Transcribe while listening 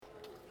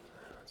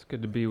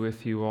Good to be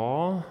with you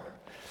all.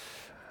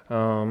 If you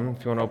want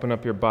to open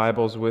up your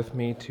Bibles with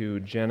me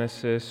to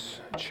Genesis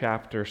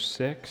chapter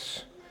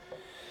 6,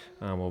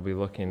 we'll be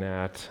looking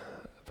at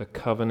the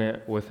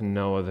covenant with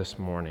Noah this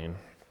morning.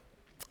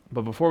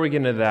 But before we get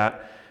into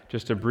that,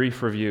 just a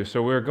brief review.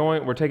 So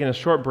we're taking a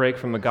short break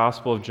from the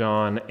Gospel of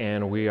John,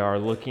 and we are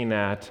looking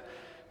at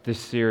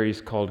this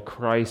series called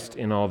Christ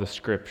in All the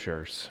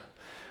Scriptures.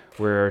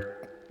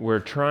 We're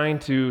trying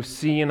to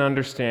see and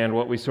understand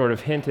what we sort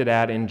of hinted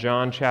at in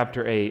John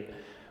chapter 8,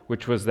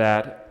 which was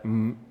that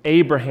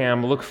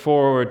Abraham looked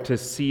forward to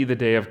see the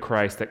day of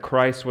Christ, that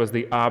Christ was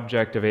the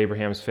object of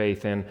Abraham's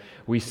faith. And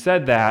we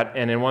said that,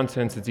 and in one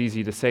sense it's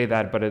easy to say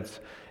that, but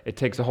it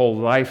takes a whole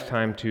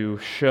lifetime to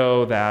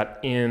show that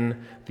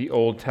in the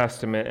Old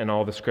Testament and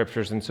all the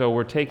Scriptures. And so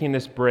we're taking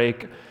this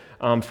break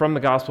from the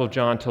Gospel of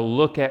John to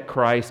look at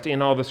Christ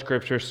in all the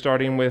Scriptures,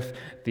 starting with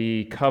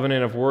the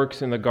covenant of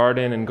works in the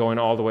garden and going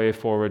all the way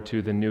forward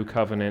to the new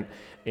covenant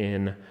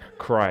in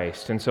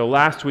Christ. And so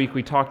last week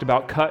we talked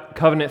about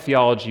covenant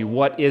theology.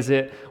 What is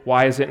it?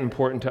 Why is it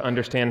important to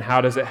understand?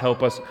 How does it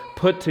help us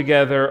put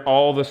together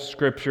all the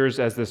Scriptures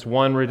as this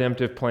one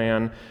redemptive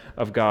plan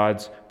of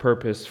God's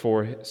purpose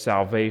for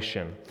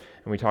salvation?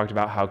 And we talked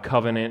about how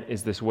covenant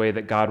is this way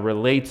that God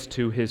relates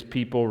to His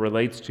people,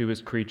 relates to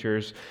His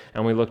creatures.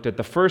 And we looked at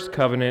the first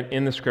covenant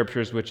in the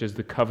Scriptures, which is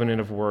the covenant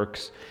of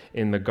works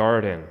in the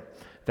garden.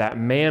 That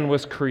man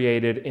was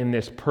created in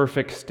this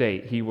perfect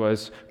state. He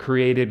was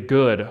created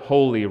good,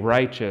 holy,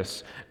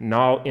 righteous,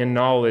 in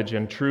knowledge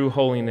and true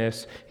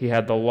holiness. He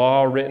had the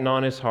law written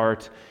on his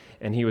heart,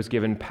 and he was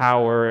given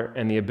power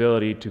and the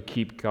ability to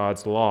keep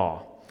God's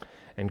law.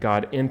 And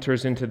God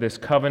enters into this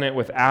covenant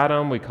with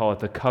Adam. We call it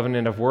the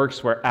covenant of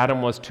works, where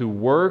Adam was to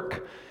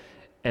work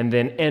and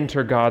then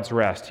enter God's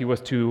rest. He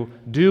was to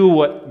do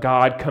what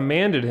God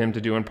commanded him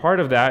to do. And part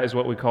of that is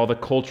what we call the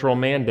cultural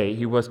mandate.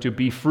 He was to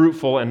be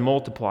fruitful and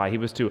multiply. He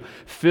was to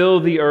fill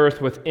the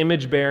earth with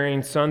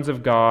image-bearing sons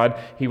of God.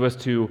 He was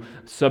to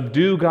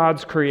subdue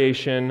God's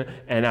creation.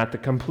 And at the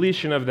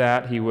completion of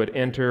that, he would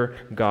enter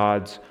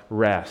God's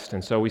rest.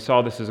 And so we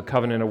saw this as a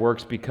covenant of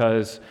works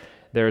because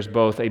there's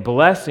both a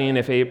blessing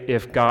if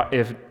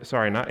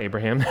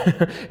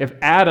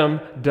Adam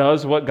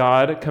does what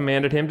God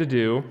commanded him to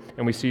do,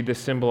 and we see this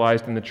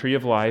symbolized in the tree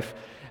of life,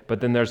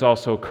 but then there's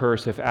also a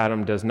curse if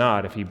Adam does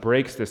not. If he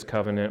breaks this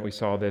covenant, we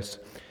saw this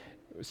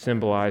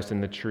symbolized in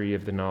the tree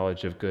of the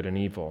knowledge of good and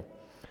evil.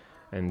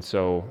 And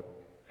so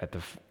it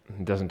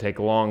doesn't take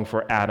long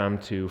for Adam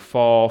to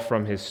fall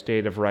from his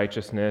state of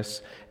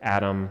righteousness.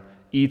 Adam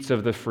eats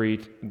of the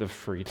fruit.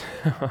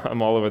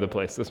 I'm all over the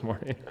place this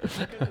morning.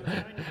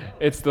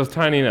 It's those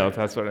tiny notes.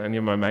 That's what I need,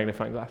 my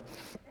magnifying glass.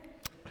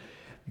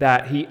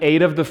 That he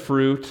ate of the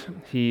fruit,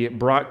 he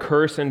brought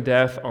curse and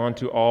death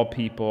onto all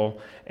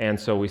people, and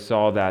so we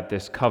saw that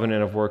this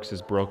covenant of works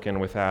is broken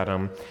with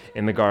Adam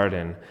in the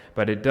garden.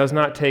 But it does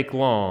not take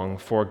long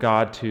for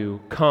God to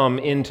come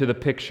into the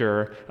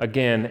picture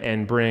again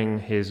and bring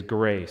His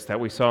grace. That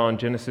we saw in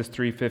Genesis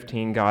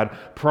 3:15, God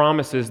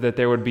promises that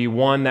there would be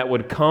one that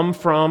would come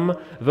from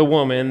the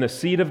woman, the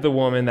seed of the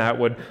woman, that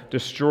would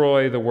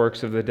destroy the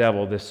works of the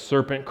devil, this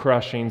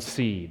serpent-crushing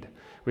seed.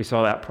 We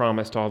saw that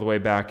promised all the way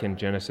back in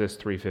Genesis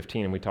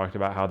 3:15, and we talked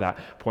about how that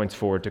points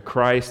forward to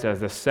Christ as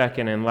the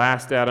second and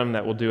last Adam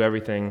that will do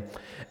everything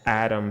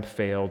Adam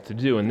failed to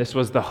do. And this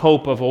was the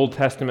hope of Old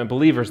Testament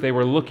believers. They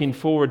were looking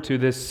forward to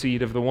this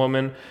seed of the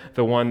woman,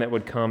 the one that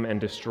would come and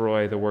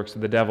destroy the works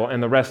of the devil.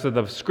 And the rest of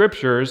the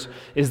Scriptures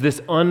is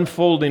this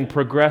unfolding,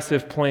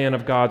 progressive plan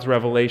of God's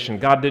revelation.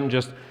 God didn't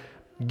just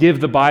give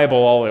the Bible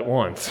all at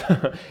once.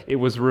 It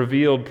was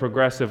revealed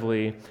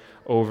progressively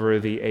over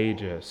the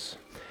ages.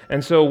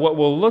 And so what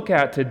we'll look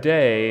at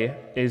today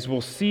is we'll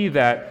see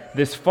that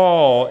this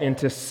fall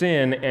into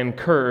sin and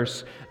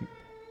curse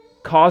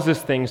causes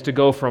things to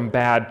go from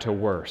bad to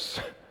worse.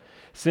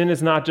 Sin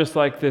is not just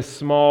like this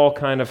small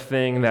kind of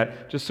thing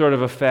that just sort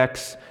of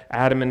affects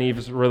Adam and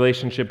Eve's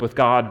relationship with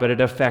God, but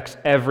it affects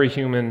every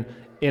human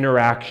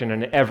interaction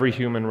and every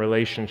human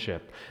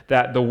relationship.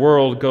 That the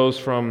world goes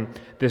from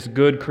this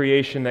good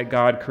creation that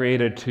God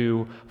created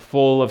to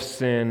full of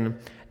sin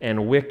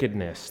and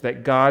wickedness,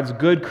 that God's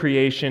good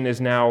creation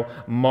is now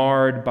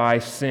marred by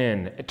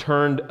sin,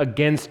 turned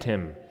against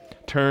Him,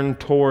 turned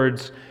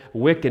towards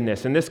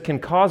wickedness. And this can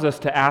cause us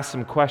to ask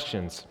some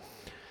questions,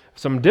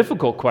 some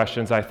difficult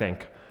questions, I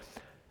think.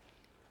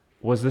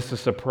 Was this a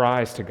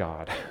surprise to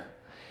God?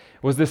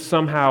 Was this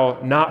somehow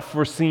not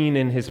foreseen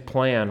in His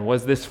plan?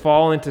 Was this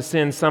fall into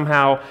sin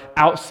somehow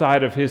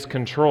outside of His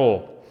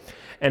control?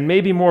 And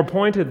maybe more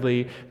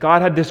pointedly,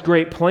 God had this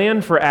great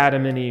plan for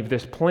Adam and Eve,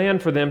 this plan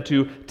for them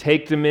to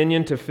take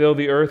dominion, to fill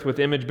the earth with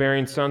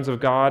image-bearing sons of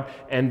God,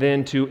 and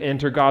then to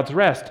enter God's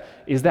rest.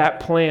 Is that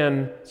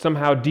plan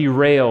somehow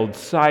derailed,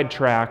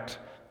 sidetracked,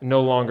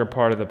 no longer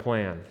part of the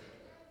plan?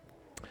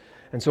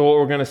 And so what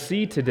we're going to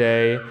see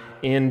today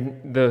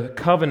in the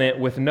covenant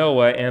with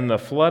Noah and the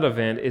flood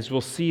event is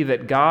we'll see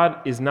that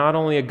God is not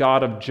only a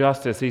God of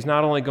justice, He's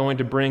not only going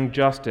to bring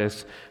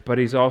justice, but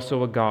He's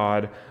also a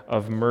God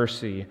of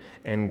mercy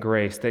and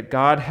grace. That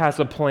God has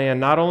a plan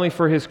not only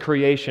for His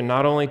creation,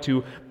 not only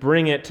to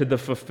bring it to the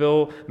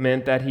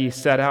fulfillment that He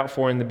set out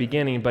for in the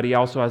beginning, but He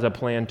also has a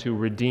plan to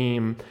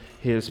redeem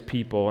His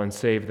people and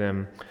save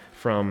them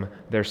from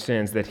their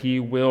sins, that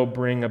He will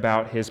bring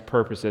about His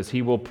purposes.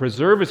 He will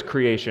preserve His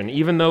creation,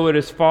 even though it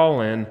is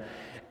fallen,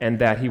 and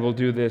that He will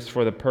do this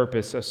for the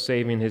purpose of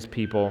saving His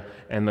people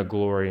and the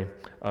glory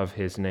of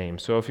His name.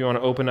 So if you want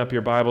to open up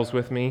your Bibles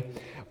with me,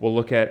 we'll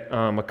look at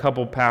a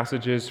couple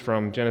passages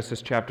from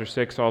Genesis chapter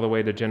 6 all the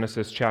way to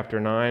Genesis chapter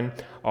 9.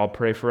 I'll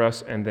pray for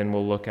us, and then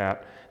we'll look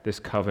at this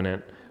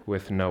covenant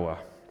with Noah.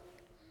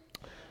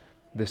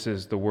 This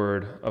is the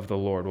word of the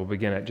Lord. We'll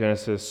begin at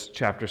Genesis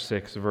chapter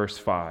 6, verse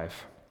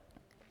 5.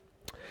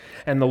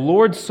 And the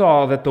Lord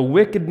saw that the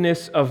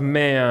wickedness of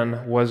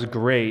man was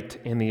great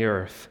in the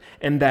earth,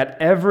 and that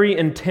every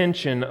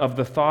intention of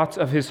the thoughts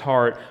of his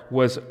heart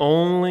was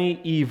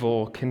only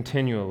evil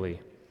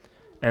continually.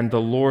 And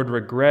the Lord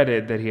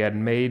regretted that He had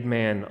made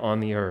man on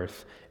the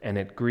earth, and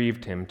it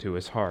grieved Him to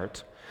His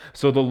heart.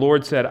 So the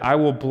Lord said, I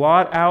will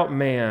blot out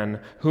man,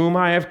 whom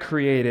I have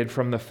created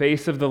from the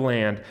face of the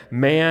land,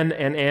 man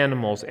and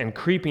animals and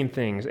creeping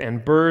things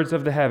and birds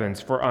of the heavens,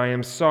 for I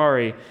am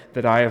sorry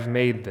that I have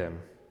made them.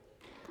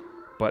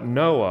 But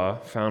Noah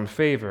found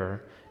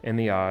favor in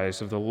the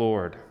eyes of the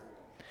Lord.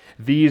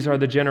 These are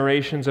the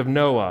generations of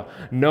Noah.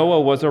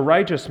 Noah was a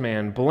righteous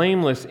man,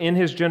 blameless in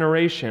his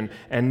generation,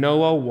 and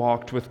Noah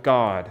walked with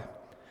God.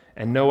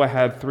 And Noah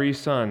had 3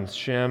 sons,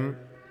 Shem,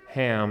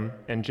 Ham,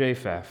 and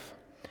Japheth.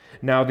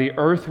 Now the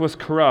earth was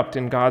corrupt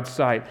in God's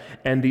sight,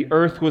 and the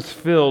earth was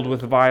filled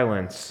with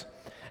violence.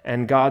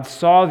 And God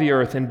saw the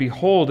earth, and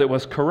behold, it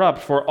was corrupt,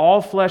 for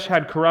all flesh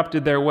had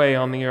corrupted their way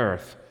on the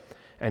earth.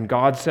 And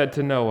God said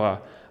to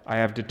Noah, I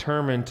have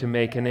determined to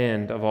make an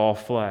end of all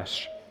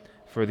flesh,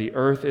 for the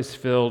earth is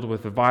filled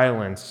with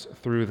violence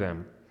through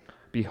them.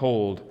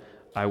 Behold,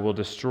 I will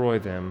destroy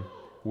them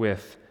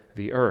with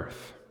the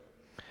earth.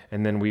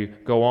 And then we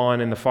go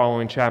on in the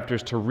following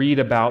chapters to read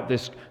about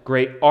this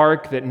great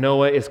ark that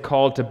Noah is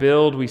called to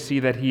build. We see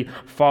that he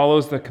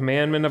follows the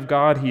commandment of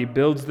God. He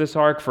builds this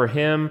ark for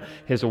him,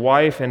 his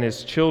wife, and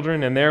his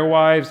children and their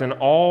wives, and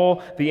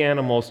all the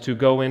animals to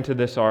go into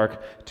this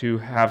ark to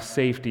have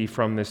safety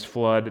from this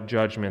flood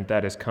judgment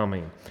that is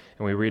coming.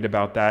 And we read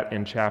about that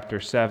in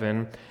chapter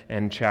 7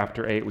 and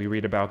chapter 8. We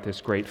read about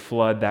this great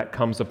flood that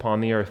comes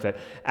upon the earth, that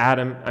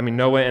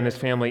Noah and his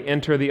family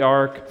enter the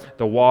ark,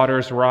 the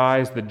waters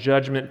rise, the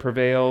judgment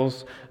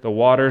prevails, the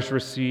waters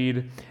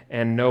recede,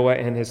 and Noah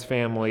and his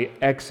family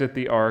exit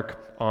the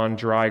ark on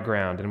dry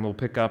ground. And we'll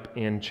pick up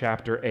in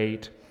chapter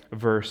 8,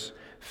 verse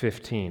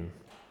 15.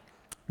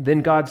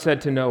 Then God said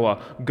to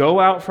Noah,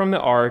 Go out from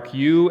the ark,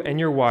 you and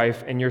your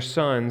wife and your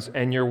sons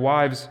and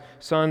your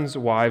sons'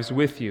 wives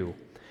with you.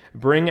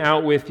 Bring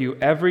out with you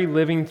every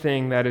living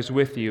thing that is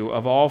with you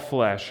of all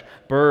flesh,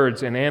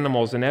 birds and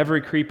animals and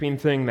every creeping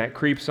thing that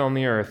creeps on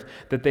the earth,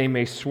 that they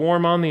may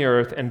swarm on the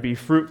earth and be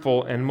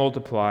fruitful and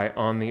multiply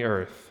on the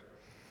earth.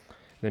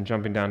 Then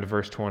jumping down to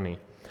verse 20.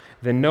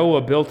 Then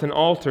Noah built an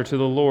altar to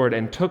the Lord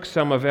and took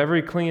some of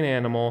every clean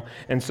animal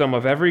and some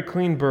of every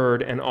clean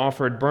bird and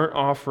offered burnt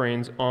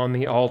offerings on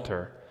the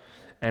altar.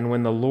 And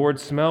when the Lord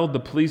smelled the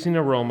pleasing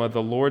aroma,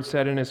 the Lord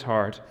said in his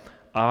heart,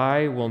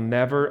 I will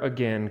never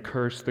again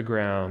curse the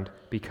ground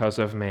because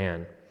of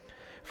man.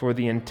 For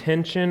the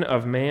intention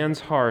of man's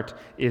heart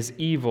is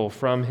evil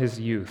from his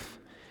youth.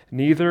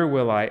 Neither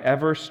will I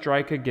ever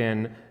strike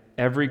again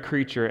every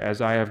creature as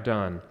I have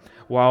done.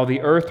 While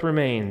the earth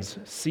remains,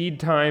 seed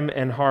time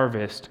and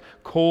harvest,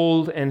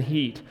 cold and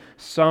heat,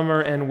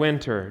 summer and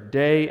winter,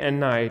 day and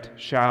night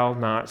shall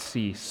not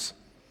cease.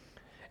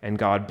 And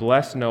God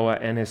blessed Noah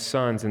and his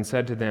sons and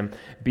said to them,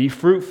 Be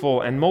fruitful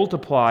and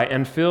multiply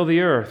and fill the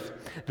earth.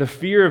 The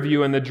fear of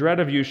you and the dread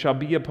of you shall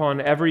be upon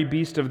every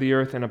beast of the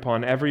earth and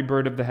upon every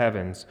bird of the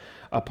heavens,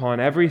 upon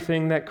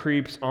everything that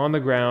creeps on the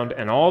ground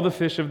and all the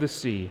fish of the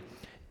sea.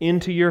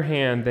 Into your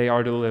hand they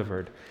are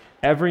delivered.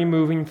 Every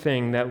moving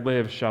thing that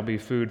lives shall be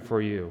food for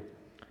you.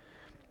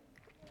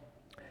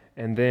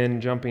 And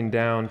then jumping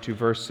down to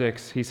verse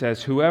 6, he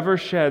says, Whoever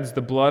sheds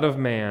the blood of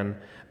man,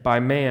 by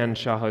man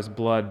shall his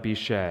blood be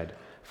shed.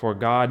 For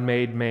God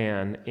made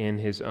man in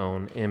his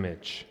own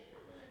image.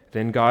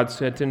 Then God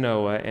said to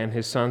Noah and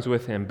his sons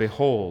with him,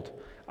 Behold,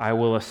 I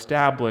will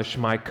establish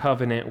my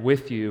covenant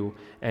with you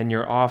and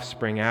your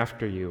offspring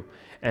after you,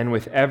 and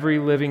with every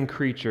living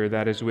creature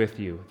that is with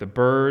you, the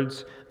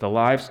birds, the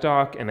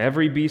livestock, and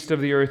every beast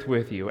of the earth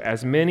with you,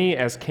 as many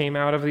as came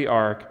out of the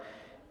ark,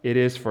 it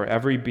is for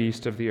every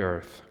beast of the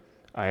earth.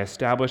 I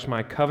establish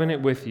my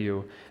covenant with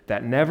you,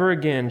 that never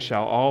again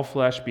shall all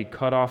flesh be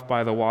cut off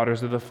by the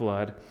waters of the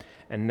flood,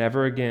 and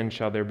never again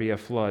shall there be a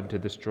flood to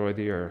destroy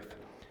the earth.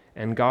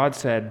 And God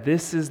said,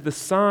 This is the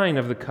sign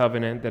of the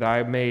covenant that I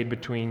have made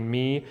between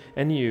me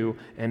and you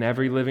and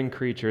every living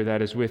creature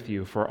that is with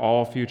you for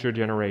all future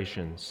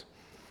generations.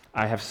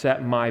 I have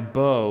set my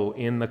bow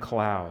in the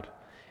cloud,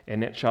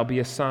 and it shall be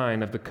a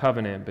sign of the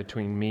covenant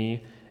between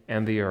me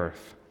and the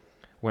earth.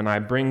 When I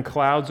bring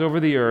clouds over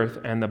the earth,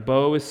 and the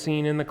bow is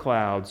seen in the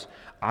clouds,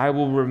 I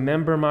will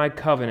remember my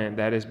covenant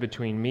that is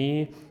between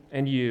me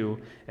and you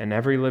and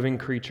every living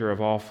creature of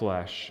all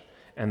flesh.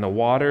 And the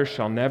waters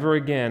shall never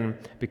again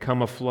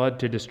become a flood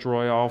to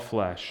destroy all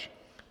flesh.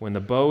 When the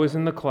bow is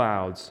in the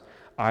clouds,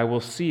 I will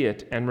see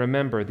it and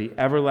remember the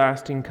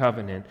everlasting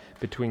covenant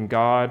between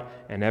God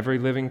and every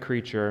living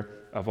creature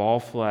of all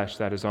flesh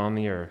that is on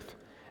the earth.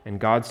 And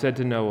God said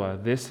to Noah,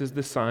 this is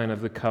the sign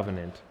of the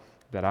covenant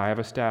that I have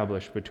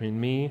established between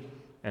me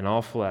and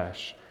all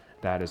flesh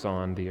that is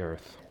on the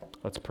earth.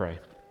 Let's pray.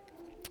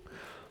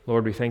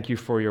 Lord, we thank you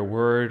for your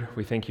word.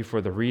 We thank you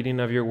for the reading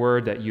of your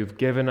word, that you've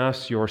given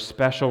us your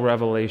special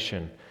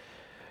revelation,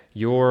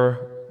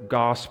 your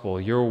gospel,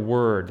 your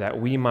word, that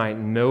we might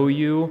know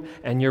you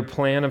and your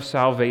plan of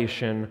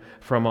salvation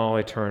from all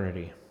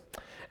eternity.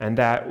 And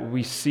that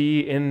we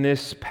see in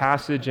this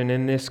passage and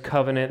in this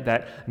covenant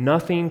that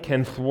nothing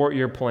can thwart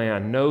your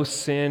plan. No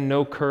sin,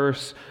 no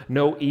curse,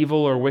 no evil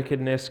or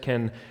wickedness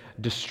can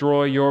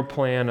destroy your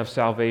plan of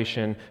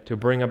salvation to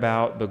bring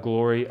about the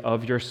glory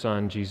of your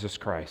Son, Jesus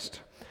Christ.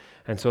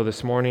 And so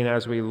this morning,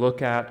 as we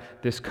look at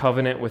this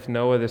covenant with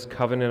Noah, this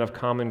covenant of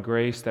common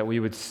grace, that we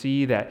would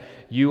see that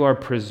you are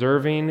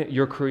preserving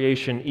your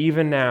creation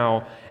even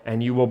now,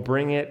 and you will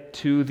bring it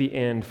to the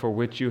end for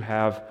which you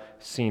have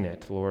seen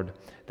it, Lord.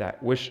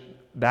 That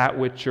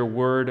which your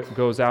word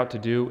goes out to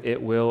do,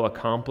 it will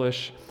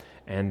accomplish,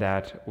 and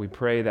that we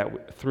pray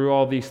that through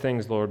all these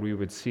things, Lord, we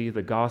would see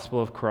the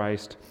gospel of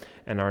Christ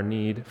and our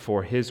need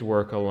for his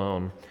work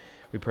alone.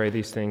 We pray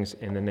these things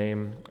in the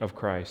name of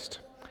Christ.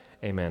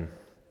 Amen.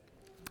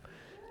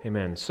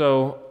 Amen.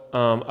 So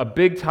a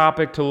big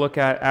topic to look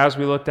at, as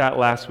we looked at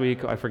last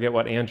week. I forget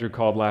what Andrew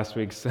called last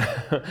week's.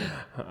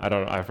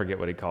 I forget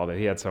what he called it.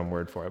 He had some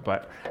word for it.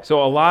 But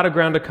so a lot of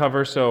ground to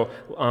cover, so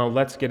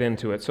let's get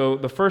into it. So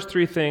the first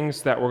three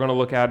things that we're going to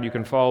look at, you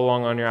can follow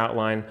along on your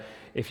outline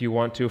if you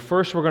want to.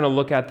 First, we're going to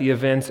look at the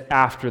events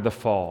after the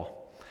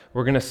fall.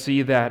 We're going to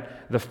see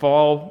that the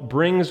fall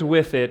brings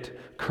with it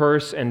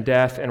curse and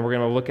death, and we're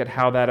going to look at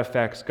how that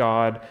affects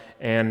God,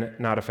 and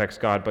not affects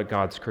God, but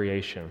God's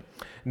creation.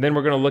 And then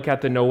we're going to look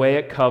at the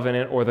Noahic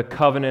covenant, or the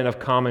covenant of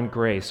common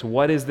grace.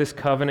 What is this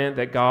covenant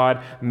that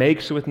God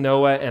makes with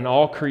Noah and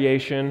all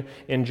creation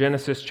in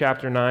Genesis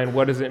chapter 9?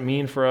 What does it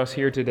mean for us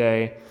here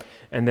today?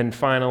 And then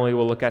finally,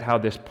 we'll look at how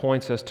this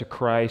points us to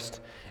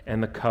Christ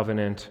and the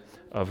covenant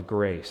of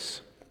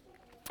grace.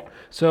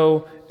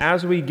 So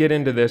as we get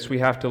into this, we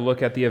have to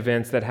look at the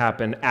events that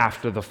happened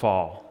after the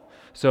fall.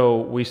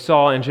 So we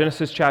saw in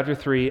Genesis chapter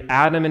 3,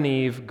 Adam and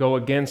Eve go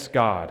against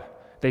God.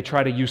 They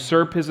try to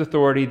usurp his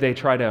authority. They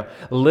try to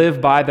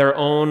live by their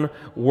own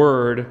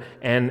word.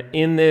 And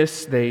in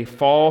this, they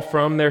fall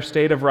from their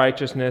state of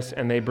righteousness,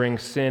 and they bring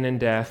sin and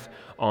death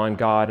on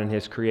God and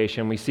his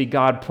creation. We see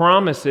God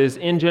promises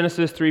in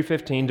Genesis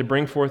 3:15 to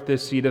bring forth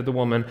this seed of the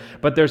woman.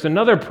 But there's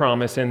another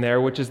promise in there,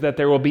 which is that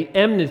there will be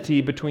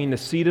enmity between the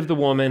seed of the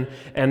woman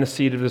and the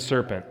seed of the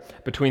serpent,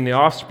 between the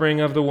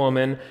offspring of the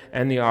woman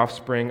and the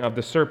offspring of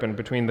the serpent,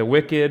 between the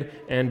wicked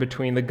and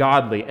between the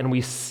godly. And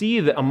we see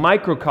a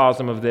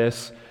microcosm of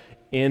this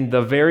in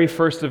the very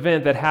first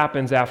event that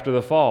happens after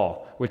the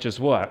fall, which is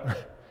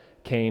what?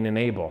 Cain and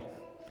Abel.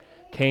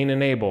 Cain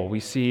and Abel. We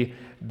see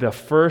the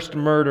first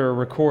murder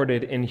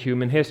recorded in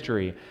human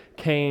history.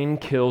 Cain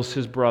kills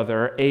his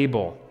brother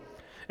Abel.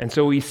 And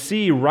so we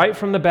see right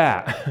from the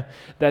bat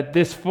that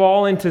this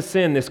fall into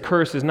sin, this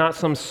curse, is not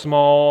some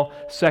small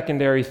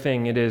secondary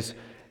thing. It is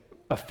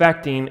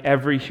affecting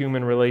every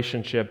human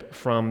relationship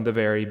from the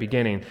very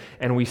beginning.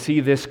 And we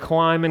see this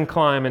climb and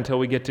climb until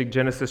we get to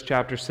Genesis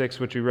chapter 6,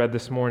 which we read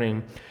this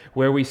morning,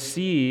 where we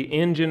see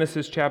in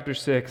Genesis chapter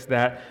 6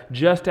 that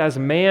just as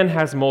man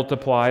has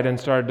multiplied and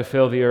started to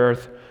fill the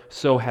earth,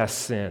 so has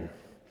sin.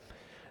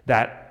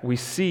 That we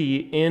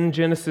see in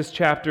Genesis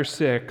chapter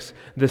 6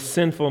 the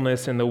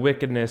sinfulness and the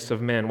wickedness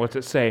of men. What's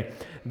it say?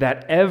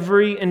 That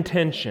every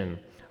intention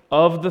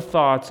of the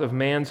thoughts of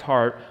man's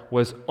heart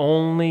was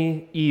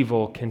only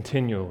evil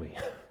continually.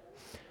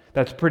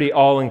 That's pretty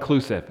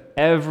all-inclusive.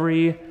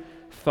 Every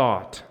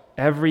thought,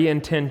 every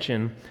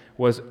intention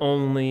was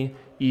only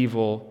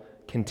evil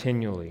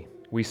continually.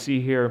 We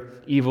see here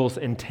evil's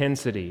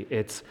intensity,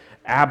 its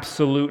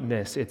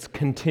absoluteness, its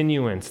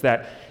continuance,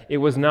 that it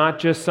was not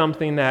just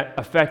something that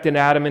affected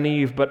Adam and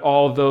Eve, but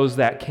all those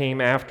that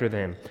came after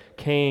them,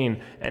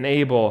 Cain and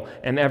Abel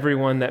and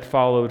everyone that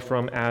followed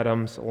from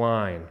Adam's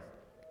line.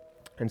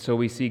 And so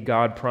we see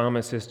God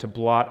promises to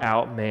blot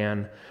out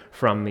man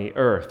from the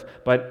earth.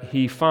 But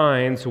he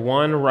finds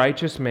one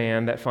righteous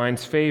man that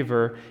finds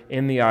favor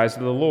in the eyes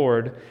of the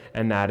Lord,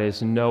 and that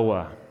is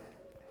Noah.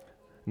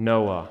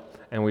 Noah.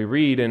 And we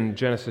read in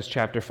Genesis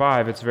chapter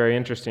 5, it's very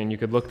interesting. You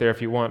could look there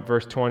if you want,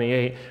 verse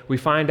 28. We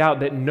find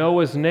out that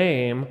Noah's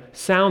name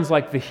sounds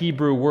like the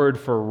Hebrew word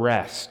for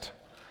rest,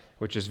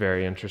 which is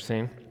very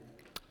interesting.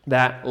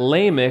 That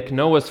Lamech,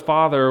 Noah's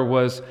father,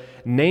 was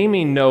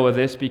naming Noah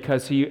this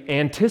because he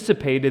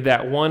anticipated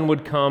that one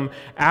would come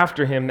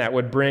after him that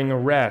would bring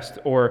rest,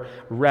 or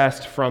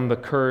rest from the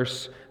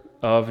curse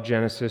of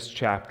Genesis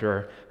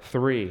chapter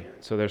 3.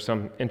 So there's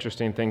some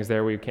interesting things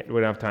there. We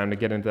don't have time to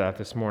get into that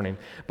this morning.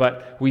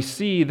 But we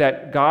see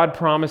that God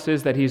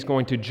promises that he's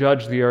going to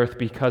judge the earth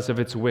because of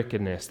its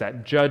wickedness.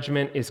 That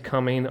judgment is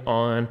coming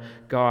on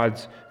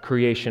God's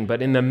creation.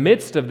 But in the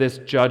midst of this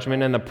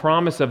judgment and the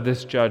promise of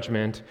this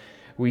judgment,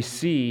 we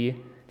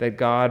see that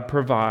God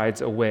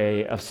provides a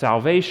way of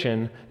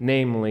salvation,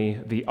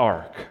 namely the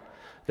ark.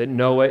 That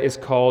Noah is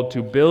called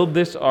to build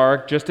this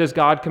ark just as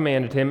God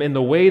commanded him, in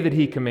the way that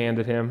he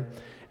commanded him,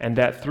 and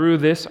that through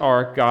this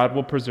ark God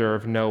will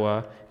preserve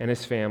Noah and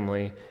his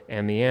family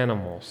and the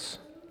animals,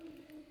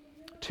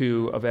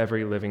 2 of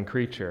every living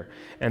creature,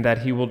 and that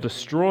he will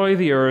destroy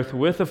the earth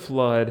with a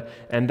flood,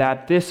 and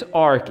that this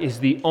ark is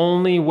the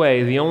only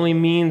way, the only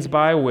means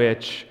by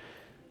which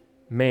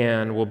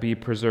man will be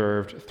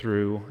preserved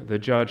through the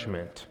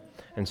judgment.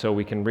 And so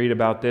we can read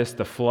about this.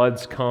 The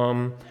floods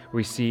come.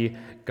 We see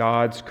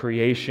God's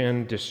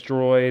creation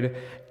destroyed.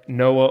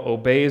 Noah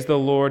obeys the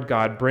Lord.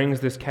 God brings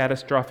this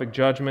catastrophic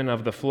judgment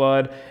of the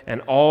flood, and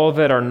all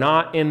that are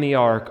not in the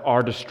ark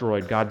are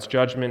destroyed. God's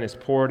judgment is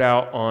poured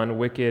out on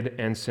wicked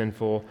and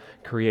sinful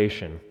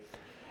creation.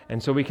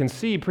 And so we can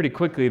see pretty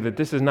quickly that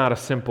this is not a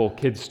simple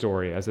kid's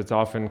story, as it's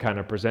often kind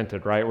of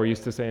presented, right? We're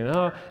used to saying,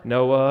 oh,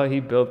 Noah, he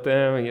built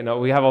them.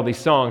 We have all these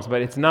songs,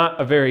 but it's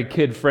not a very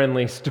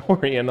kid-friendly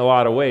story in a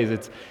lot of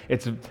ways.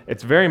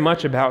 It's very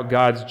much about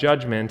God's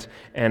judgment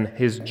and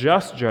his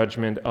just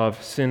judgment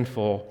of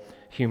sinful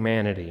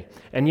humanity.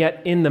 And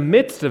yet, in the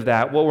midst of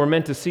that, what we're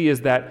meant to see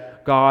is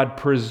that God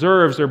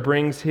preserves or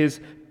brings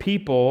his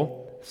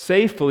people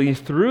safely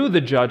through the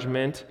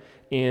judgment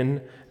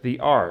in the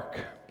ark.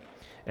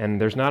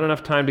 And there's not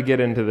enough time to get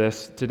into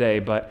this today,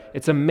 but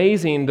it's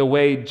amazing the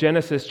way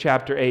Genesis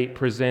chapter 8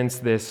 presents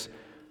this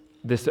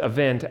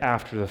event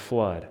after the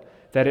flood.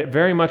 That it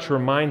very much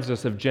reminds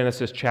us of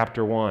Genesis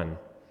chapter 1.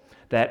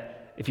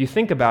 That if you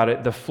think about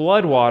it, the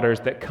flood waters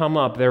that come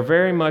up, they're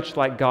very much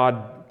like God's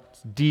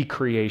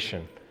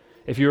decreation.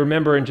 If you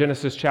remember in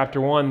Genesis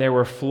chapter 1, there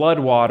were flood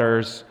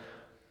waters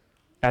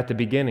at the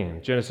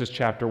beginning. Genesis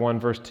chapter 1,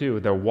 verse 2,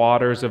 the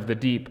waters of the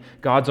deep.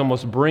 God's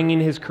almost bringing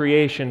his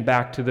creation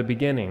back to the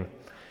beginning.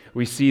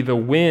 We see the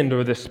wind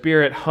or the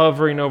Spirit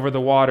hovering over the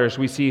waters.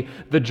 We see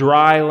the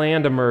dry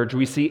land emerge.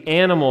 We see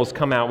animals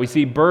come out. We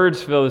see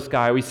birds fill the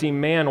sky. We see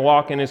man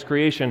walk in his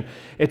creation.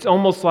 It's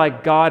almost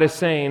like God is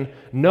saying,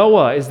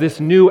 Noah is this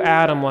new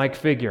Adam-like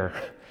figure.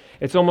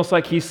 It's almost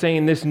like he's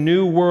saying this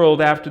new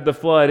world after the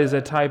flood is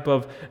a type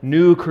of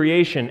new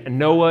creation. And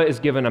Noah is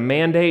given a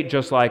mandate,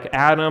 just like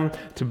Adam,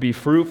 to be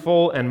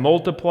fruitful and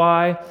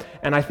multiply.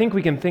 And I think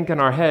we can think in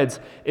our heads,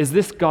 is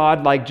this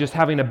God like just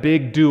having a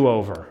big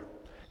do-over?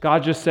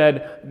 God just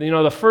said,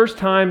 the first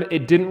time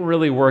it didn't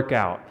really work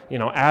out.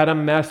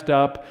 Adam messed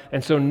up,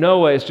 and so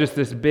Noah is just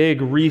this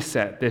big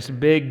reset, this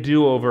big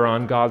do-over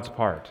on God's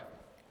part.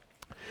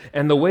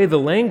 And the way the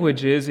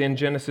language is in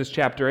Genesis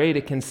chapter 8,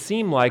 it can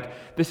seem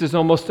like this is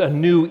almost a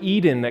new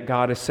Eden that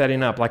God is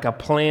setting up, like a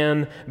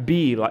plan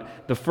B.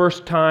 Like the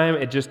first time,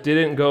 it just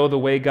didn't go the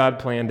way God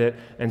planned it,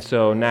 and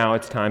so now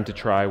it's time to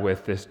try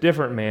with this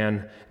different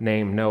man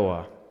named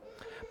Noah.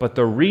 But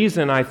the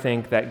reason I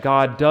think that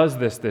God does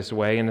this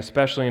way, and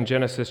especially in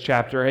Genesis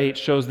chapter 8,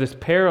 shows this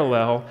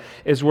parallel,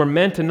 is we're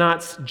meant to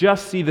not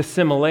just see the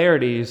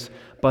similarities,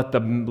 but the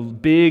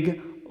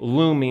big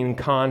looming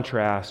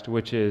contrast,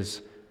 which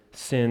is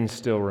sin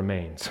still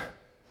remains.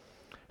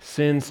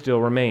 Sin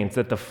still remains.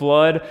 That the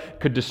flood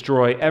could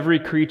destroy every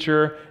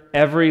creature,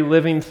 every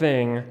living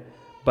thing,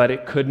 but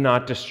it could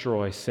not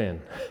destroy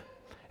sin.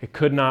 It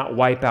could not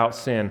wipe out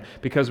sin.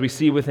 Because we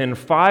see within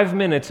 5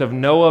 minutes of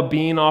Noah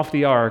being off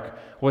the ark,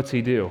 what's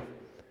he do?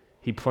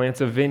 He plants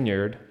a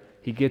vineyard,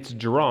 he gets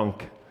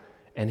drunk,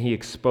 and he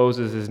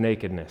exposes his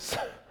nakedness,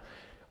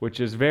 which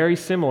is very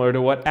similar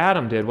to what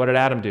Adam did. What did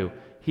Adam do?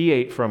 He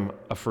ate from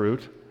a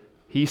fruit,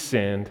 he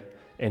sinned,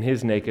 and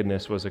his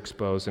nakedness was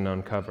exposed and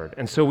uncovered.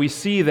 And so we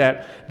see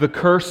that the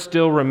curse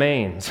still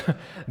remains.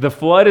 The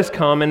flood has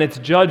come and it's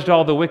judged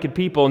all the wicked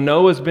people.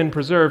 Noah's been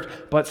preserved,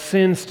 but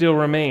sin still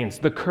remains.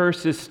 The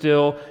curse is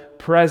still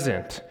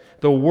present.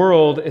 The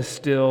world is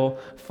still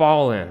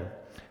fallen.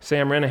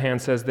 Sam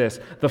Renahan says this,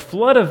 the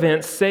flood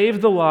event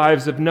saved the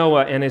lives of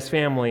Noah and his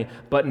family,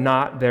 but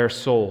not their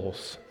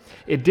souls.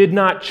 It did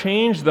not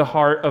change the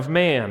heart of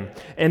man,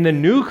 and the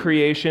new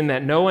creation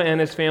that Noah and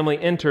his family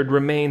entered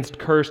remains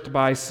cursed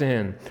by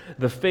sin.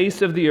 The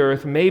face of the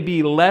earth may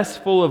be less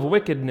full of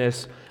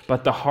wickedness,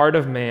 but the heart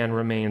of man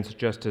remains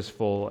just as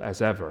full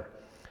as ever.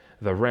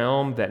 The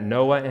realm that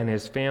Noah and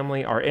his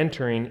family are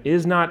entering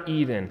is not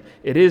Eden.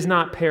 It is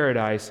not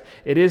paradise.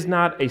 It is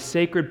not a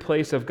sacred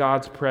place of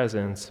God's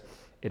presence.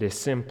 It is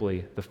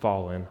simply the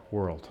fallen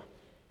world.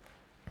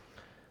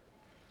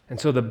 And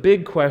so the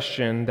big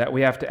question that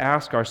we have to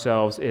ask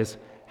ourselves is,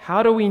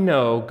 how do we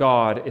know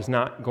God is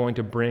not going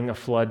to bring a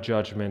flood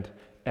judgment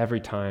every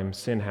time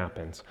sin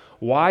happens?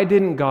 Why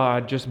didn't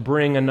God just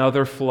bring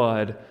another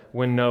flood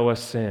when Noah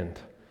sinned?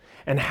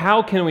 And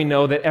how can we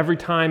know that every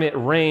time it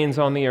rains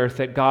on the earth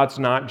that God's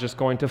not just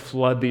going to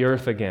flood the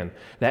earth again?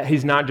 That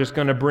he's not just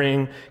going to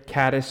bring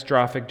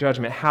catastrophic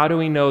judgment? How do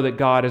we know that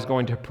God is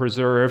going to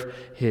preserve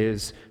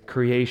his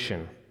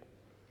creation?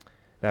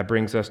 That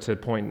brings us to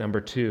point number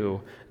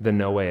 2, the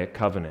Noahic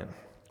covenant,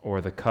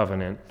 or the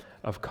covenant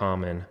of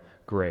common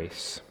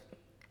grace.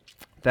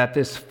 That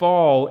this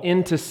fall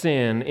into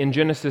sin in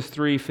Genesis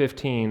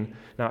 3:15,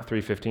 not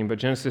 3:15, but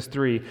Genesis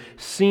 3,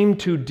 seemed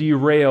to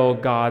derail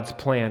God's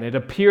plan. It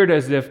appeared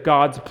as if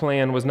God's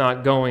plan was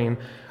not going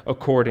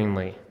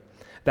accordingly.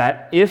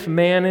 That if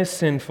man is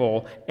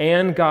sinful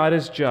and God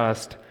is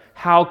just,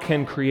 how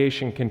can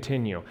creation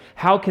continue?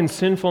 How can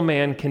sinful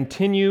man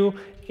continue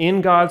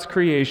in God's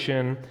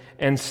creation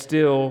and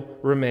still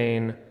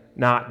remain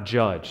not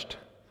judged?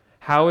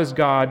 How is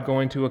God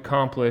going to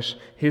accomplish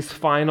his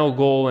final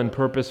goal and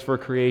purpose for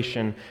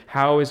creation?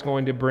 How is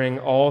going to bring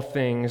all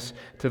things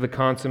to the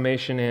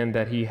consummation end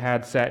that he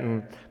had set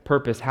in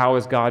purpose? How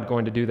is God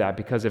going to do that?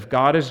 Because if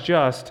God is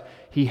just,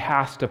 he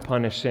has to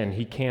punish sin.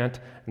 He can't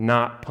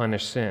not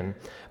punish sin.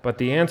 But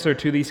the answer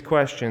to these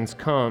questions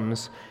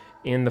comes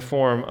in the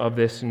form of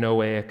this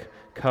Noahic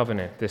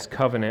covenant, this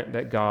covenant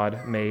that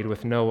God made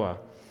with Noah.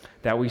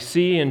 That we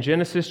see in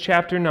Genesis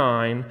chapter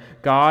 9,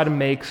 God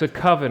makes a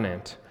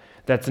covenant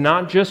that's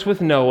not just with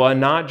Noah,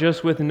 not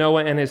just with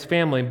Noah and his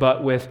family,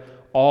 but with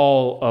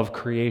all of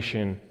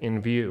creation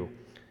in view.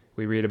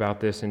 We read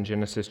about this in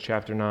Genesis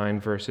chapter 9,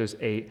 verses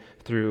 8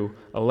 through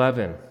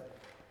 11.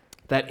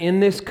 That in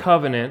this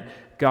covenant,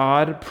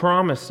 God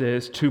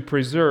promises to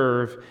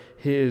preserve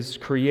his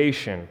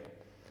creation.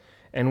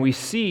 And we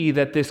see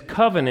that this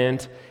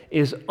covenant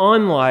is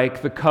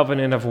unlike the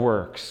covenant of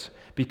works,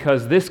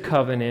 because this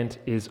covenant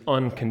is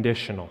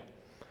unconditional.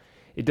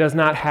 It does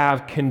not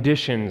have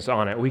conditions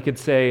on it. We could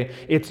say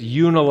it's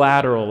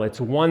unilateral,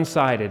 it's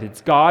one-sided.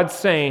 It's God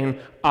saying,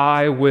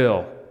 I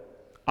will.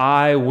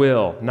 I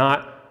will.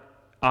 Not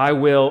I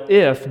will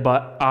if,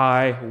 but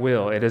I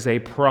will. It is a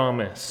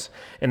promise.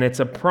 And it's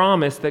a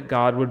promise that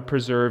God would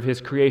preserve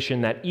his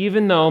creation, that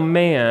even though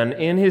man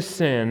in his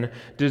sin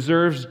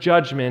deserves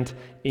judgment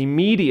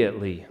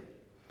immediately,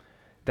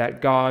 that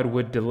God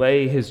would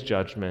delay his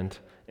judgment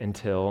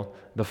until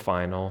the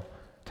final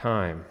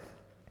time.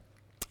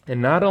 And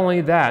not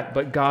only that,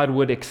 but God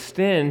would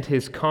extend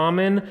his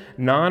common,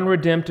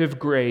 non-redemptive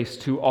grace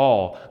to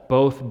all,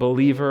 both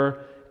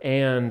believer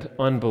and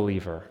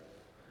unbeliever.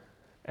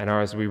 And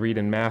as we read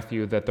in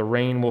Matthew, that the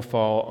rain will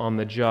fall on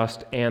the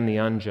just and the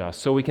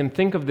unjust. So we can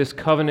think of this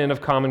covenant of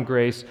common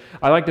grace.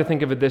 I like to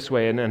think of it this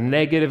way, in a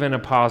negative and a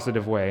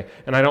positive way.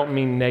 And I don't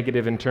mean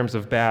negative in terms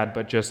of bad,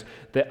 but just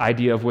the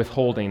idea of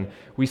withholding.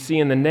 We see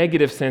in the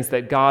negative sense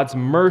that God's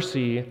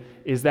mercy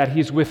is that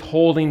he's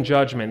withholding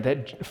judgment,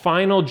 that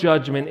final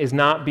judgment is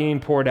not being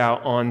poured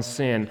out on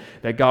sin,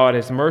 that God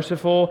is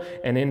merciful,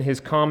 and in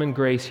his common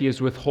grace, he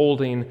is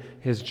withholding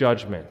his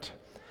judgment.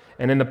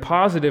 And in the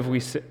positive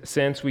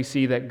sense, we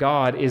see that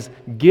God is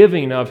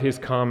giving of his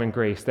common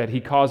grace, that he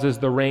causes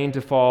the rain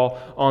to fall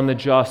on the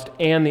just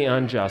and the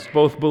unjust.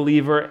 Both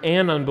believer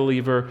and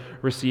unbeliever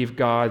receive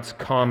God's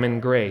common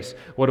grace.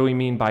 What do we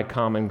mean by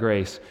common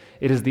grace?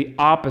 It is the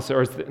opposite,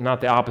 or it's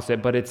not the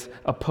opposite, but it's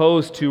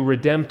opposed to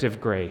redemptive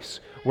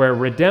grace, where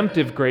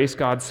redemptive grace,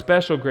 God's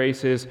special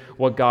grace, is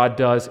what God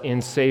does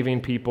in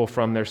saving people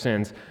from their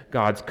sins.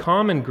 God's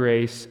common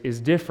grace is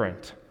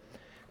different.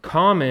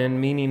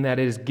 Common meaning that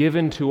it is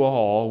given to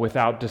all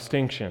without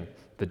distinction,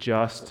 the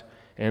just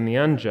and the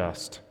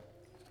unjust.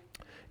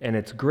 And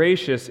it's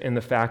gracious in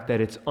the fact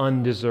that it's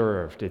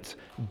undeserved. It's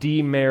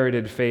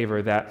demerited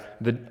favor, that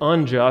the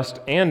unjust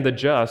and the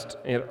just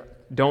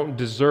don't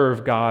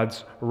deserve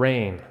God's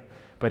reign,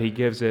 but he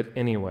gives it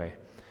anyway.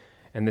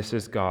 And this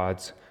is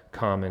God's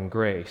common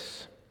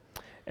grace.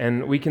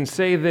 And we can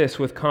say this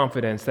with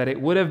confidence, that it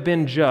would have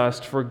been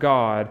just for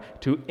God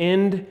to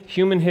end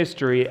human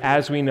history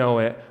as we know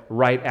it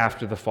right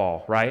after the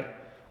fall, right?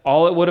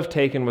 All it would have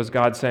taken was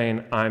God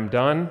saying, I'm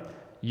done.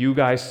 You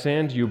guys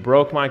sinned. You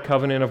broke my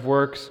covenant of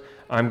works.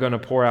 I'm going to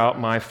pour out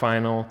my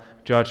final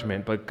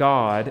judgment. But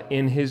God,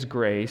 in his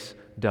grace,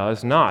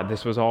 does not.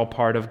 This was all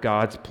part of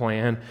God's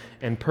plan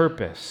and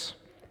purpose.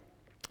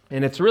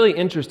 And it's really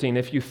interesting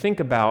if you think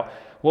about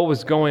what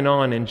was going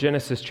on in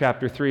Genesis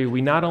chapter 3.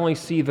 We not only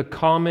see the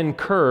common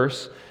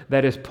curse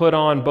that is put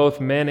on both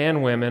men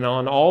and women,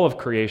 on all of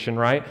creation,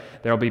 right?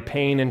 There will be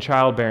pain in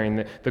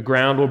childbearing. The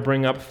ground will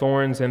bring up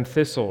thorns and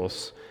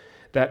thistles.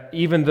 That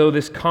even though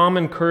this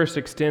common curse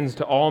extends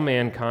to all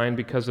mankind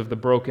because of the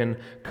broken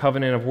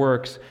covenant of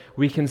works,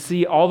 we can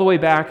see all the way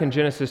back in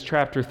Genesis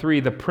chapter 3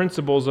 the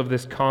principles of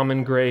this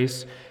common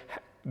grace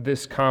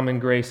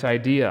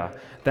idea,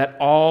 that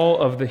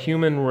all of the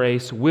human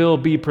race will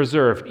be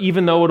preserved.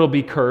 Even though it'll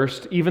be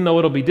cursed, even though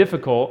it'll be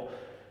difficult,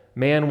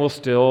 man will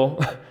still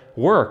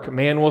work.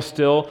 Man will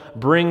still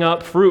bring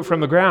up fruit from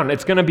the ground.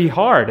 It's going to be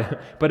hard,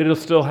 but it'll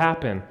still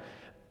happen.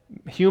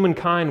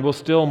 Humankind will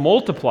still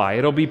multiply.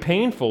 It'll be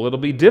painful. It'll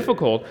be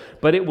difficult,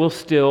 but it will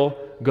still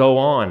go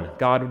on.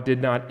 God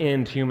did not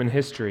end human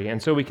history.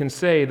 And so we can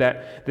say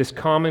that this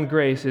common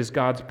grace is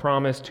God's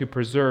promise to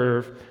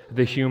preserve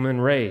the human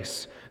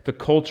race. The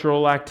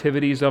cultural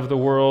activities of the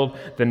world,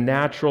 the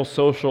natural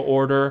social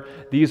order,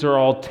 these are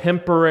all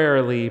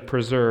temporarily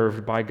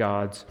preserved by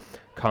God's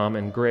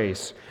common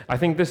grace. I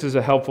think this is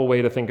a helpful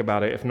way to think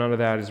about it if none of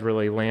that is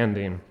really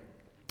landing.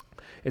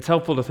 It's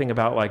helpful to think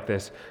about it like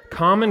this.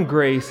 Common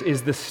grace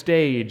is the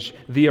stage,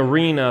 the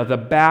arena, the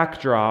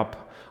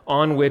backdrop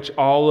on which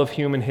all of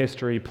human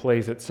history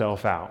plays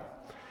itself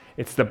out.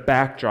 It's the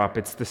backdrop,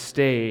 it's the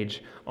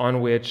stage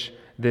on which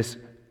this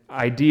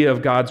idea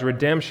of God's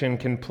redemption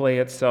can play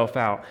itself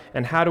out.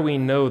 And how do we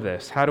know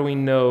this? How do we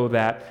know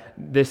that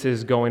this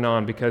is going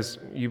on? Because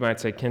you might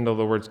say, Kendall,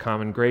 the words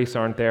common grace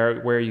aren't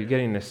there. Where are you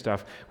getting this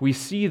stuff? We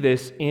see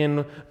this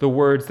in the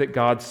words that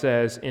God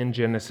says in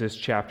Genesis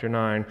chapter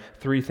 9.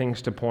 3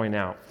 things to point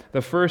out.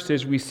 The first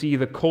is we see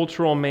the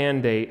cultural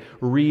mandate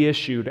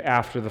reissued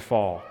after the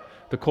fall.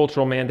 The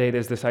cultural mandate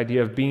is this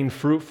idea of being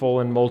fruitful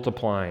and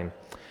multiplying.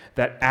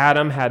 That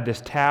Adam had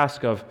this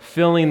task of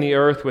filling the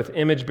earth with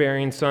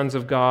image-bearing sons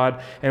of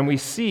God, and we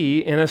see,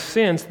 in a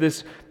sense,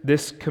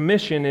 this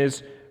commission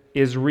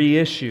is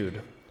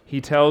reissued. He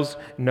tells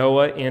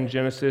Noah in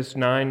Genesis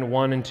 9,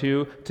 1 and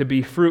 2 to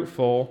be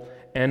fruitful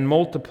and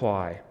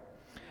multiply.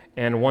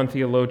 And one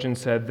theologian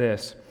said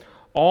this,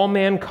 all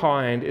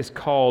mankind is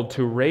called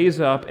to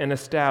raise up and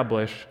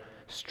establish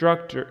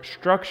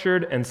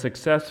structured and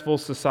successful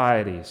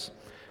societies,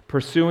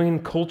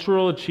 pursuing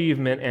cultural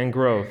achievement and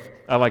growth.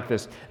 I like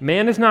this.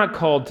 Man is not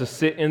called to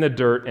sit in the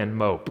dirt and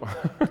mope.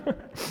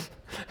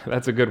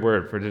 That's a good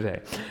word for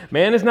today.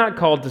 Man is not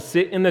called to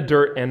sit in the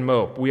dirt and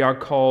mope. We are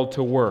called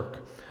to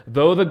work.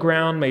 Though the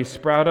ground may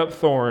sprout up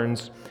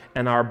thorns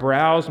and our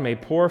brows may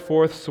pour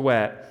forth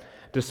sweat,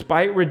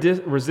 despite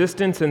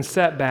resistance and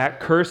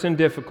setback, curse and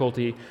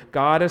difficulty,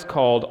 God has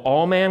called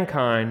all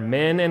mankind,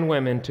 men and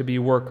women, to be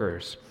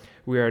workers.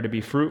 We are to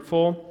be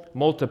fruitful,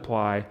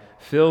 multiply,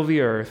 fill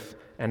the earth,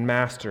 and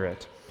master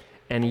it.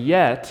 And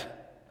yet,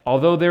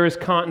 although there is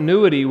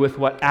continuity with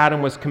what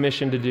Adam was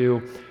commissioned to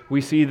do,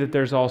 we see that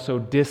there's also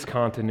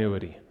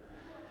discontinuity,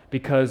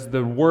 because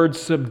the word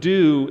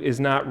subdue is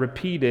not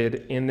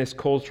repeated in this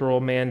cultural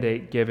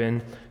mandate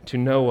given to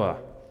Noah.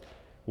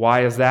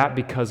 Why is that?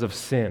 Because of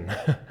sin.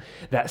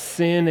 That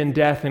sin and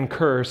death and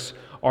curse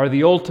are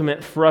the ultimate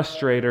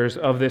frustrators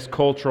of this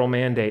cultural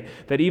mandate,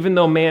 that even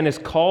though man is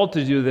called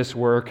to do this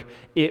work,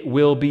 it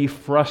will be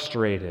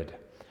frustrated.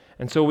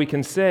 And so we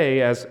can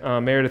say, as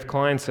Meredith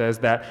Klein says,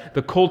 that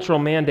the cultural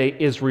mandate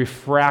is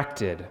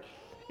refracted.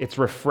 It's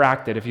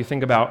refracted. If you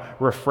think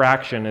about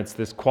refraction, it's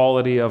this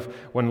quality of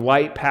when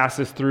light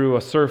passes through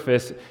a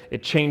surface,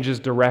 it changes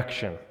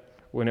direction.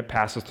 When it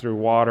passes through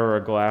water or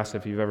glass,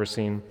 if you've ever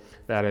seen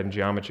that in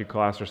geometry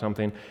class or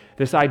something,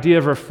 this idea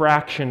of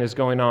refraction is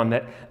going on,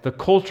 that the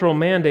cultural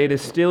mandate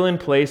is still in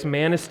place,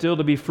 man is still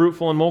to be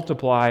fruitful and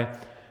multiply,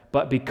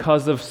 but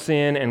because of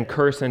sin and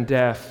curse and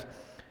death,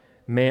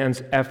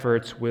 man's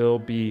efforts will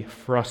be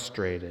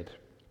frustrated.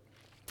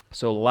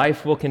 So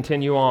life will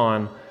continue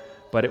on,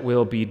 but it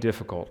will be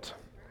difficult.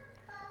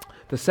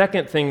 The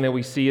second thing that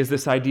we see is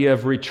this idea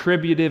of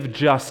retributive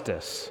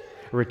justice.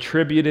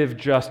 Retributive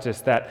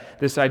justice, that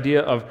this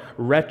idea of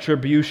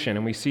retribution,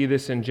 and we see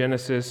this in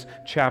Genesis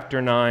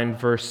chapter 9,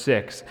 verse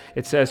 6.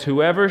 It says,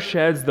 whoever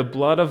sheds the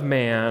blood of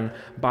man,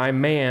 by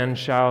man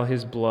shall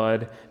his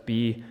blood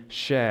be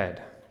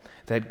shed.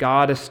 That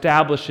God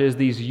establishes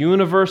these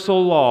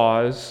universal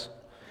laws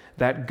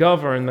that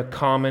govern the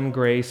common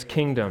grace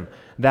kingdom,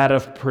 that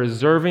of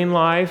preserving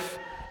life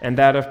and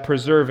that of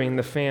preserving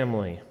the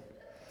family.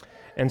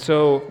 And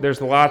so there's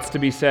lots to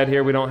be said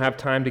here. We don't have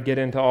time to get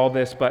into all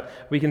this, but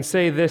we can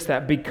say this,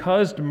 that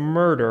because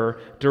murder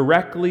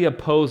directly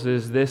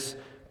opposes this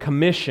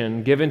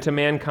commission given to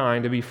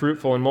mankind to be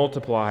fruitful and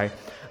multiply,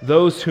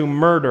 those who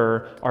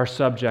murder are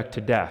subject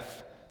to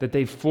death, that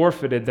they've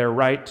forfeited their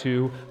right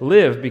to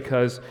live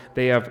because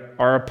they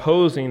are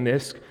opposing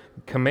this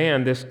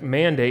command, this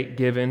mandate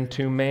given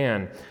to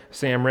man.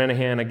 Sam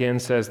Renahan again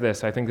says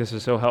this. I think this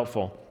is so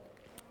helpful.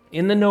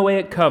 In the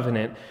Noahic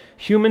covenant,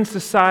 human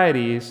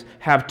societies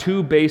have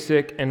two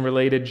basic and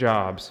related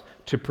jobs: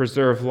 to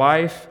preserve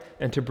life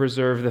and to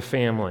preserve the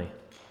family.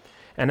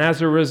 And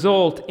as a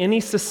result, any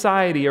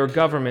society or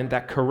government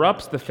that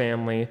corrupts the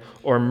family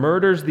or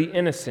murders the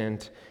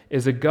innocent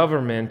is a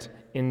government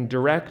in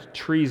direct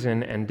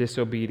treason and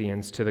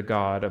disobedience to the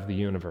God of the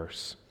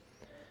universe.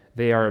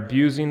 They are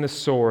abusing the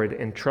sword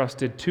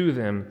entrusted to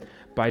them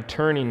by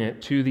turning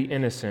it to the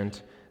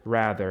innocent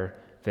rather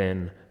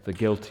than the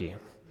guilty.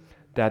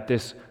 That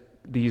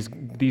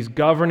these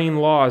governing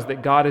laws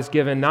that God has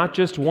given not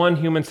just one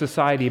human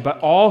society, but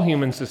all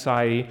human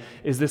society,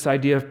 is this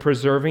idea of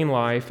preserving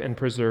life and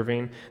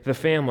preserving the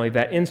family.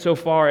 That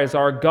insofar as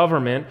our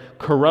government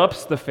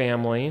corrupts the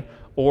family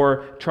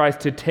or tries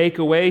to take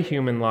away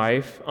human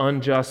life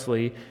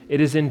unjustly,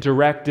 it is in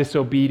direct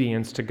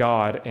disobedience to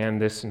God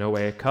and this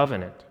Noahic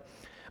covenant.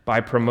 by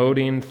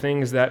promoting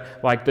things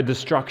that, like the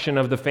destruction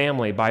of the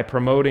family, by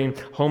promoting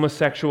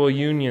homosexual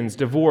unions,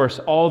 divorce,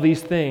 all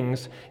these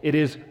things, it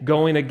is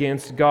going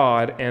against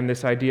God and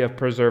this idea of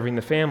preserving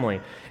the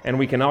family. And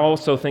we can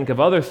also think of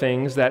other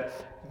things that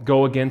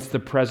go against the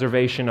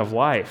preservation of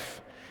life.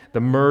 The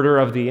murder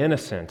of the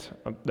innocent.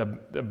 The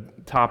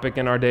topic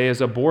in our day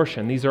is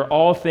abortion. These are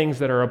all things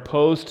that are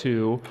opposed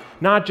to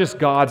not just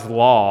God's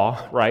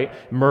law, right,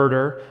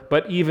 murder,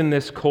 but even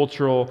this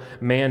cultural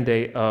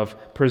mandate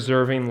of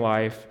preserving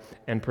life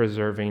and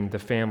preserving the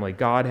family.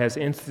 God has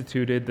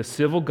instituted the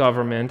civil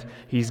government.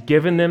 He's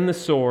given them the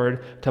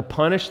sword to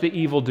punish the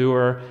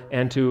evildoer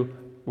and to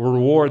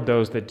reward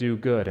those that do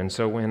good. And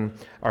so when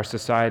our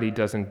society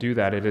doesn't do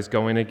that, it is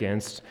going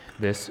against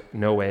this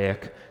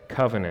Noahic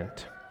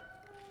covenant.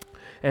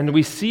 And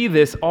we see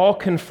this all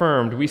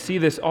confirmed. We see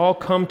this all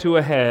come to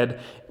a head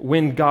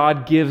when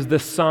God gives the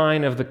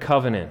sign of the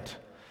covenant.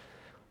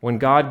 When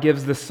God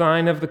gives the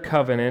sign of the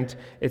covenant,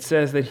 it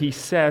says that he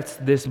sets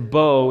this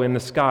bow in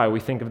the sky. We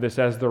think of this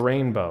as the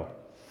rainbow.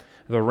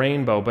 The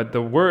rainbow. But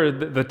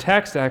the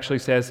text actually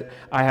says,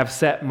 I have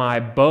set my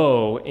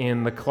bow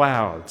in the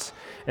clouds.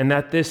 And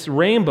that this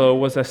rainbow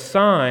was a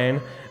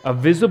sign, a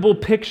visible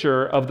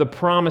picture of the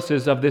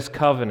promises of this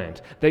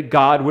covenant, that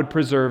God would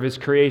preserve his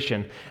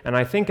creation. And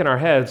I think in our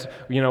heads,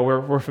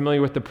 we're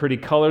familiar with the pretty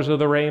colors of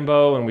the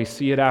rainbow, and we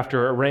see it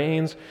after it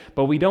rains,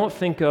 but we don't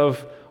think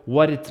of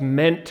what it's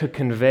meant to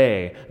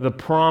convey, the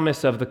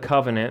promise of the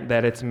covenant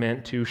that it's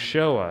meant to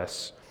show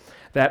us.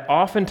 That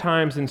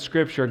oftentimes in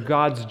Scripture,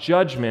 God's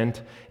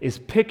judgment is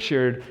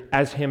pictured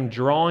as him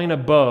drawing a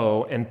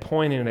bow and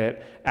pointing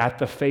it at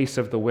the face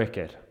of the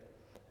wicked.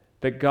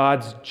 That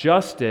God's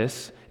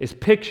justice is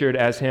pictured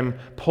as him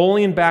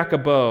pulling back a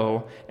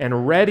bow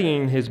and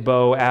readying his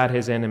bow at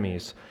his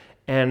enemies.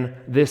 And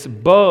this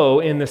bow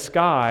in the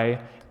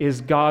sky is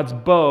God's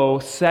bow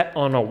set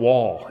on a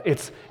wall.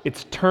 It's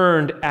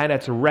turned at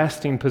its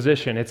resting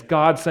position. It's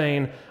God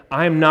saying,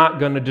 I'm not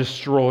going to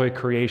destroy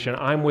creation.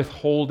 I'm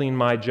withholding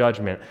my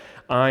judgment.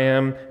 I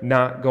am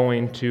not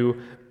going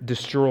to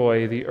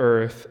destroy the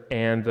earth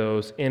and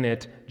those in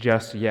it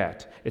just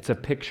yet. It's a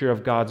picture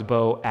of God's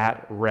bow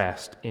at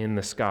rest in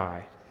the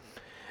sky.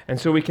 And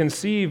so we can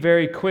see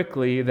very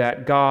quickly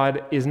that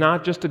God is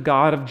not just a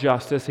God of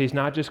justice. He's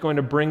not just going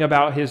to bring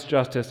about his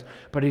justice,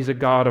 but he's a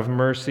God of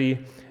mercy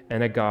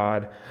and a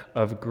God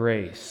of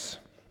grace.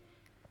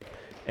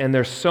 And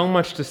there's so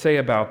much to say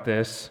about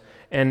this.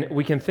 And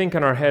we can think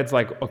in our heads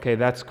like, okay,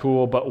 that's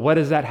cool, but what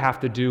does that have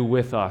to do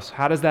with us?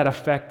 How does that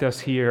affect us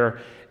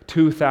here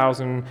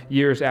 2,000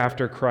 years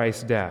after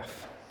Christ's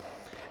death?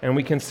 And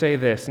we can say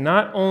this,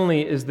 not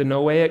only is the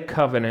Noahic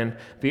covenant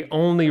the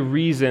only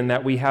reason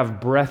that we have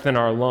breath in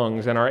our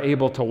lungs and are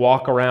able to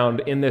walk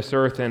around in this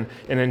earth and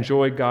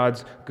enjoy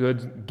God's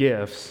good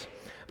gifts,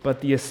 but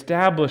the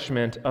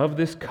establishment of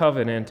this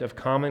covenant of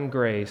common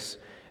grace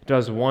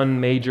does one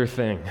major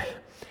thing.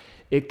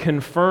 It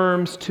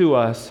confirms to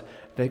us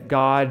that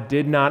God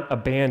did not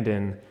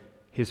abandon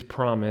his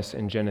promise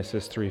in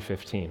Genesis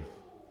 3:15.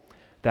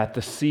 That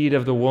the seed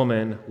of the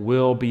woman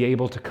will be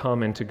able to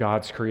come into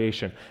God's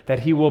creation,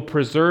 that he will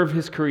preserve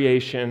his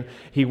creation,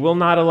 he will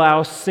not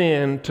allow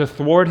sin to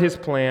thwart his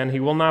plan, he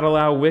will not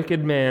allow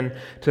wicked men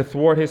to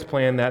thwart his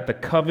plan, that the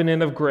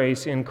covenant of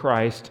grace in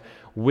Christ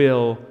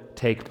will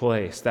take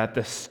place, that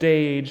the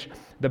stage,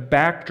 the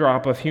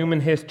backdrop of human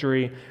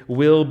history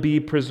will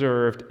be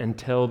preserved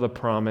until the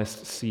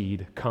promised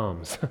seed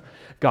comes.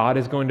 God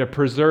is going to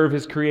preserve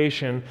his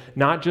creation,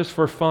 not just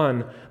for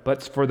fun,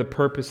 but for the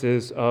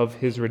purposes of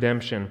his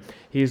redemption.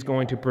 He is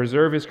going to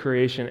preserve his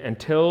creation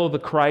until the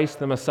Christ,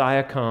 the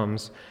Messiah,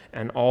 comes,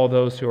 and all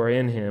those who are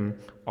in him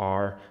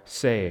are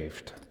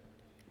saved.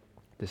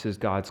 This is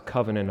God's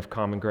covenant of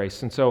common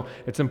grace. And so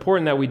it's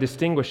important that we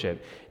distinguish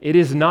it. It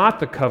is not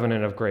the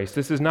covenant of grace.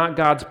 This is not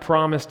God's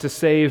promise to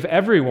save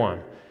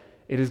everyone.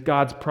 It is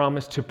God's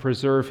promise to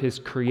preserve his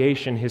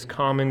creation, his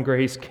common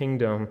grace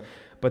kingdom.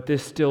 But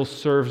this still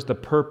serves the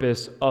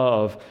purpose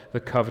of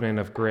the covenant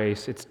of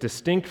grace. It's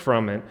distinct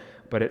from it,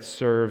 but it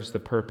serves the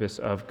purpose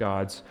of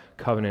God's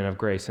covenant of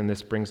grace. And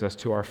this brings us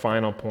to our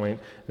final point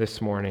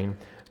this morning,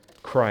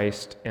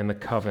 Christ and the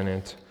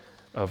covenant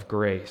of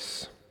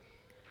grace.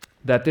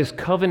 That this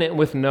covenant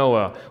with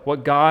Noah,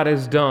 what God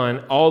has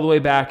done all the way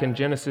back in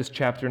Genesis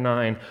chapter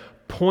 9,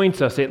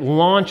 points us, it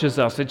launches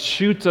us, it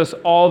shoots us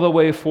all the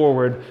way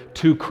forward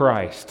to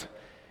Christ.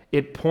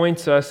 It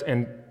points us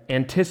and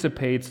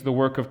anticipates the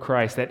work of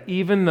Christ, that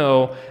even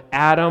though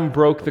Adam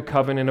broke the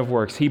covenant of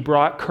works, he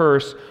brought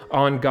curse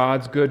on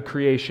God's good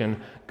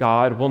creation,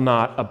 God will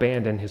not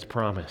abandon his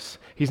promise.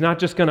 He's not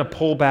just going to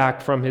pull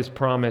back from his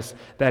promise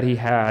that he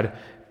had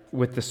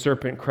with the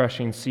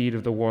serpent-crushing seed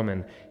of the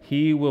woman.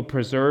 He will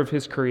preserve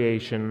his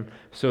creation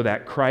so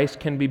that Christ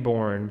can be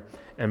born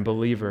and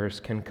believers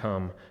can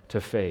come to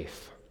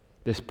faith.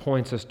 This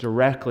points us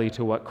directly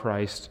to what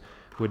Christ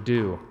would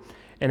do.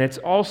 And it's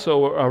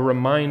also a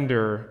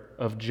reminder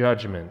of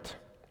judgment.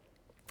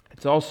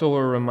 It's also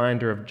a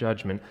reminder of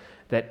judgment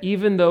that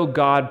even though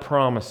God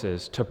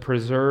promises to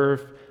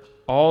preserve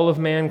all of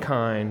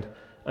mankind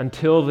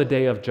until the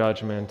day of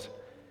judgment,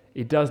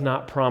 it does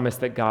not promise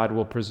that God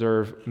will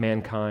preserve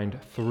mankind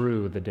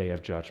through the day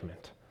of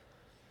judgment.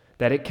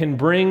 That it can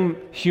bring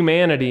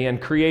humanity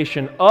and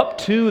creation up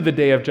to the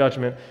day of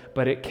judgment,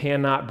 but it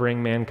cannot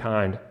bring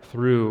mankind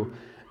through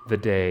the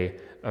day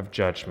of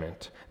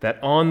judgment. That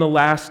on the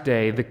last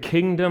day, the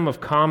kingdom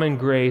of common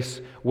grace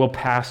will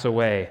pass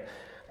away.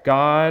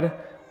 God,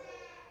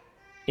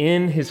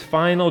 in his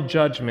final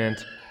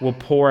judgment, will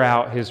pour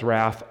out his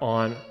wrath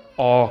on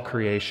all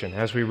creation,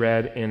 as we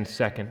read in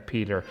 2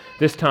 Peter.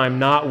 This time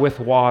not with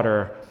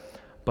water,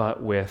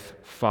 but with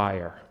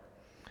fire.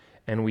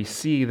 And we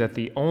see that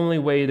the only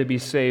way to be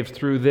saved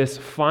through this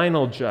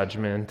final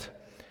judgment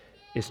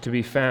is to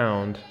be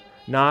found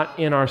not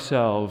in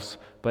ourselves,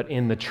 but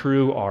in the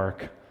true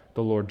ark,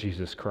 the Lord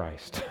Jesus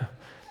Christ.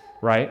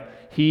 Right?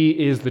 He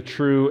is the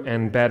true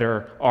and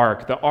better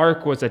ark. The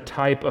ark was a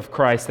type of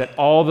Christ, that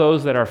all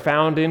those that are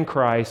found in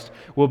Christ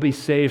will be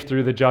saved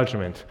through the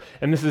judgment.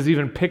 And this is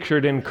even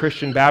pictured in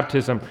Christian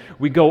baptism.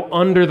 We go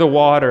under the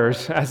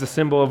waters as a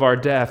symbol of our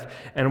death,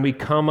 and we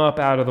come up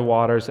out of the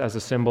waters as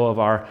a symbol of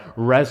our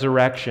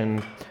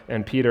resurrection.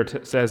 And Peter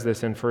says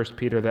this in 1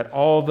 Peter, that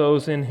all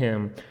those in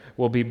him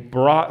will be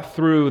brought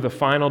through the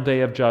final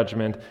day of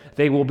judgment.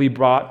 They will be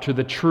brought to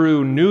the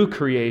true new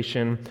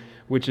creation,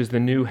 which is the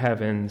new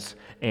heavens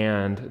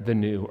and the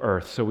new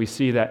earth. So we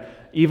see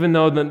that even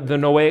though the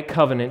Noahic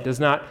covenant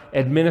does not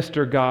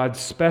administer God's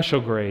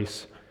special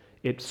grace,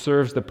 it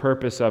serves the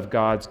purpose of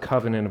God's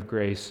covenant of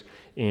grace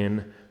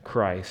in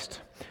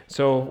Christ.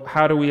 So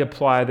how do we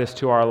apply this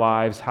to our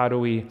lives? How do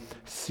we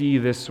see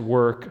this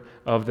work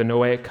of the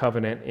Noahic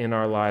covenant in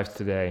our lives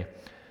today?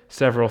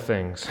 Several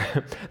things.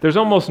 There's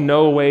almost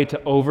no way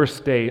to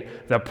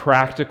overstate the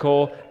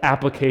practical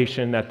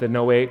application that the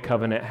Noahic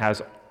covenant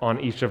has on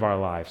each of our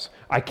lives.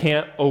 I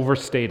can't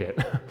overstate it.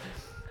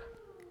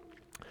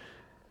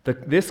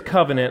 This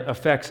covenant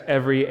affects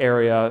every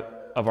area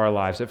of our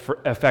lives. It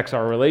affects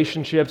our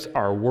relationships,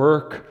 our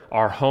work,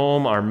 our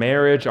home, our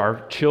marriage,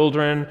 our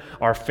children,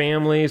 our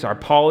families, our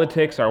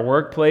politics, our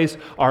workplace,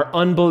 our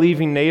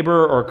unbelieving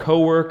neighbor or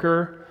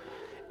coworker.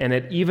 And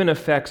it even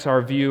affects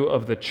our view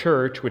of the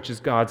church, which is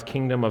God's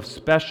kingdom of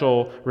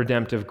special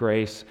redemptive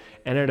grace.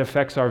 And it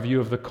affects our view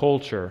of the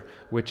culture,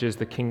 which is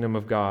the kingdom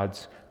of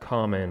God's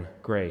common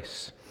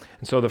grace.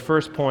 And so the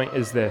first point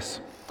is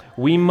this: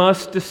 we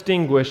must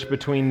distinguish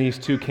between these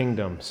two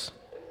kingdoms.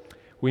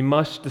 We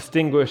must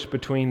distinguish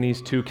between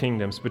these two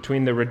kingdoms,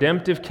 between the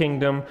redemptive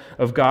kingdom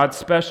of God's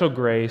special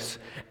grace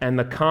and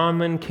the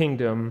common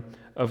kingdom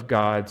of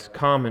God's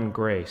common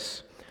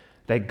grace.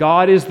 That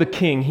God is the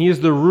king. He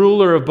is the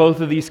ruler of both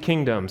of these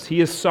kingdoms.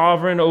 He is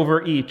sovereign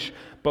over each,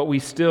 but we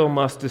still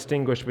must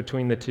distinguish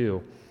between the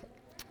two.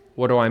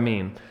 What do I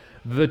mean?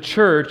 The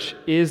church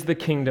is the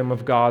kingdom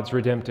of God's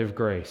redemptive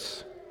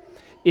grace.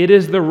 It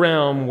is the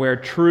realm where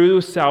true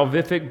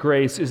salvific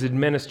grace is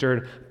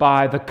administered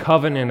by the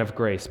covenant of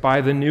grace,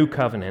 by the new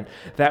covenant.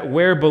 That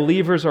where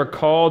believers are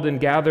called and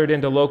gathered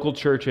into local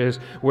churches,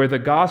 where the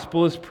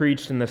gospel is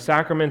preached and the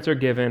sacraments are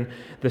given,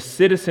 the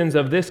citizens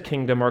of this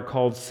kingdom are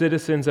called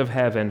citizens of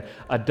heaven,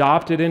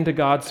 adopted into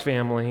God's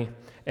family,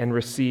 and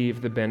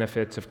receive the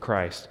benefits of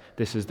Christ.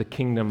 This is the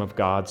kingdom of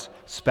God's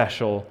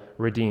special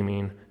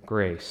redeeming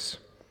grace.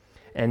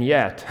 And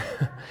yet,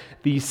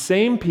 these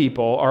same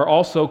people are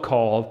also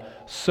called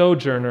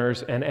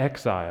sojourners and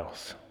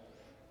exiles.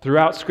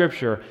 Throughout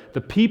Scripture,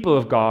 the people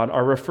of God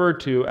are referred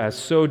to as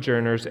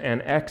sojourners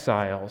and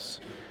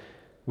exiles.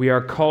 We are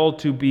called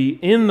to be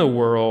in the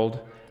world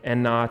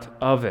and not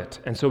of it.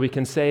 And so we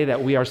can say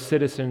that we are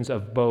citizens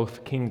of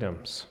both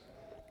kingdoms.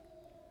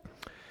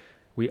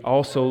 We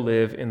also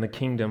live in the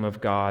kingdom of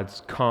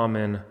God's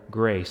common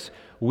grace.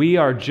 We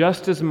are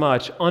just as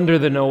much under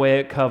the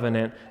Noahic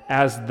covenant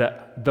as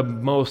the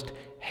most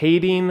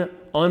hating,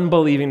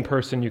 unbelieving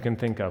person you can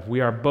think of.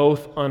 We are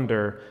both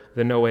under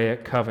the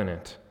Noahic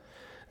covenant.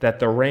 That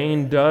the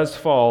rain does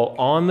fall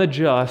on the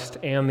just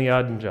and the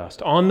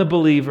unjust, on the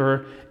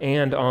believer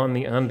and on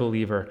the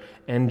unbeliever.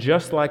 And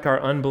just like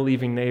our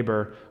unbelieving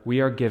neighbor,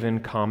 we are given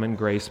common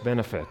grace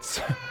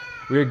benefits.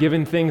 We are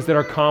given things that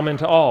are common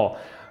to all.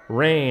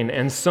 Rain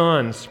and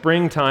sun,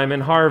 springtime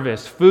and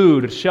harvest,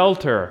 food,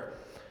 shelter,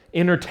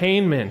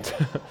 entertainment,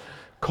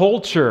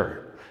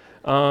 culture,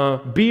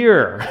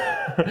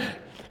 beer,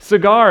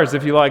 cigars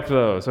if you like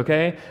those,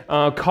 okay?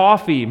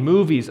 Coffee,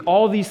 movies,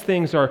 all these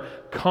things are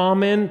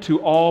common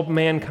to all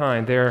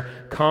mankind. They're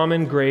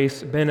common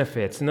grace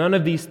benefits. None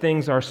of these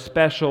things are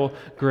special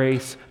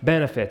grace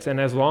benefits. And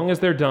as long as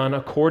they're done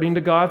according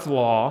to God's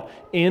law,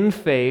 in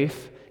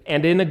faith,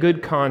 and in a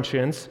good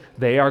conscience,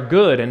 they are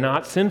good and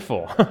not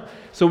sinful.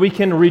 So we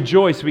can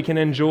rejoice, we can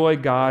enjoy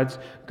God's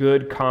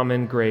good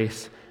common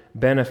grace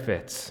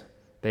benefits.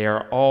 They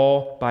are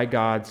all by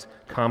God's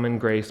common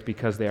grace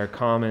because they are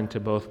common to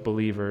both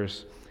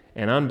believers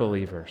and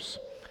unbelievers.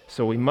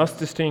 So we must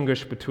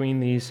distinguish between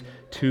these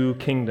two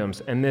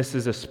kingdoms, and this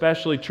is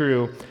especially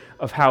true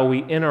of how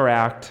we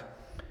interact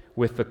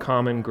with the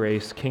common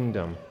grace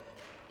kingdom.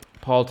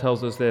 Paul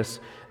tells us this,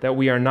 that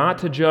we are not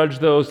to judge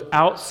those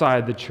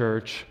outside the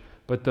church,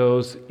 but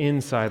those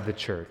inside the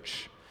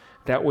church.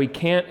 That we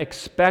can't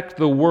expect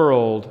the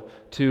world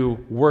to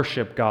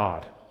worship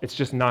God. It's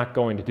just not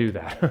going to do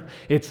that.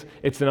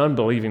 It's an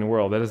unbelieving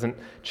world. That doesn't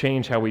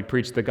change how we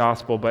preach the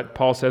gospel, but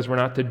Paul says we're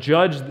not to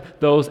judge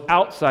those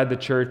outside the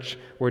church,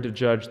 we're to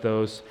judge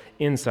those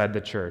inside the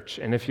church.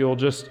 And if you'll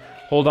just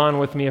hold on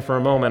with me for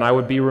a moment, I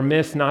would be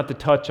remiss not to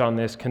touch on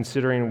this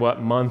considering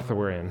what month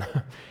we're in.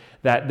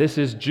 That this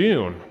is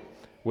June,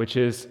 which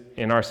is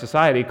in our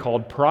society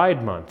called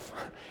Pride Month.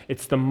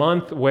 It's the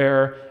month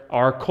where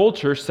our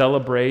culture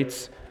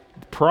celebrates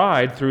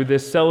pride through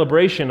this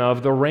celebration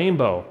of the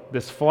rainbow,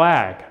 this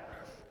flag.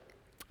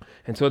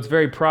 And so it's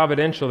very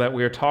providential that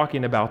we are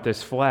talking about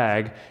this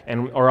flag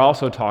and are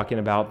also talking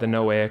about the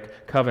Noahic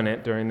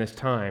covenant during this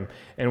time.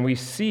 And we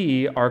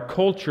see our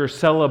culture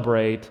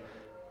celebrate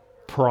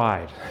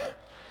pride,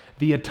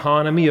 the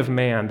autonomy of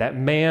man, that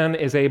man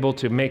is able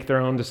to make their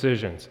own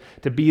decisions,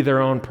 to be their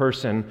own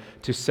person,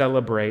 to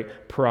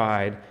celebrate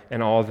pride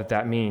and all that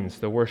that means,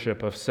 the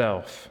worship of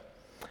self.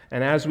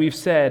 And as we've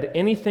said,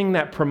 anything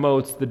that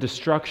promotes the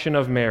destruction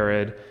of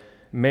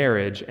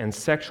marriage and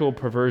sexual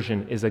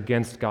perversion is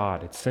against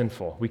God. It's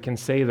sinful. We can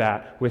say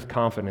that with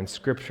confidence.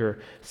 Scripture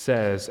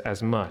says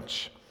as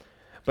much.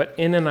 But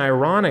in an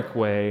ironic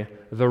way,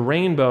 the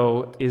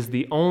rainbow is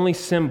the only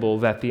symbol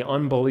that the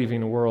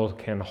unbelieving world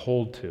can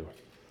hold to.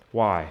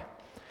 Why?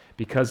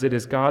 Because it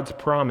is God's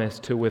promise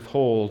to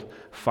withhold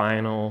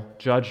final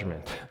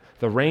judgment.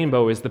 The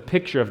rainbow is the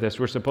picture of this.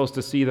 We're supposed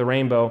to see the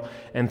rainbow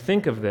and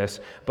think of this,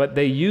 but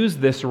they use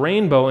this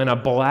rainbow in a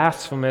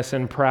blasphemous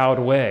and proud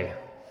way.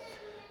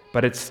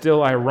 But it's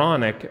still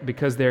ironic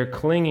because they're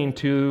clinging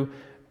to,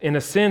 in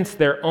a sense,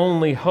 their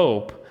only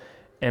hope.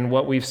 And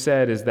what we've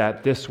said is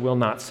that this will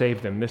not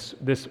save them.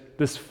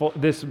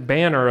 This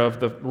banner of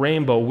the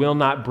rainbow will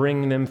not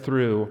bring them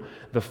through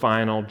the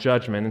final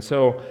judgment. And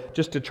so,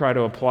 just to try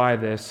to apply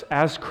this,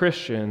 as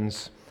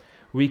Christians,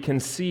 we can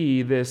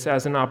see this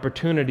as an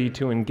opportunity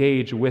to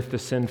engage with the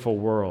sinful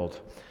world.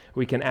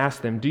 We can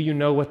ask them, do you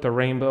know what the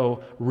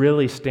rainbow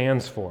really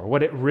stands for?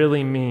 What it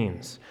really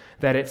means?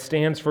 That it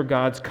stands for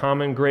God's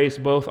common grace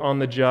both on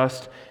the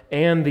just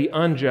and the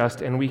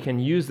unjust, and we can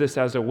use this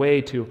as a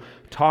way to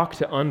talk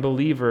to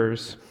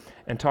unbelievers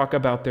and talk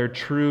about their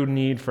true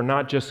need for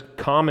not just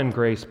common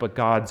grace, but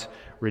God's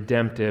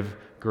redemptive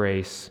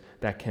grace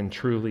that can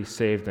truly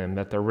save them,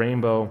 that the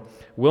rainbow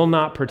will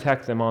not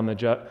protect them on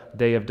the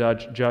day of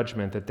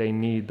judgment, that they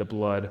need the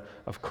blood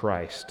of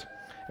Christ.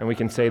 And we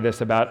can say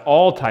this about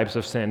all types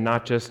of sin,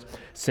 not just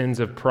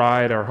sins of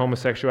pride or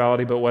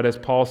homosexuality, but what does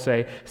Paul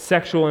say?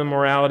 Sexual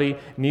immorality,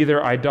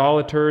 neither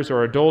idolaters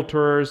or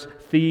adulterers,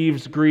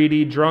 thieves,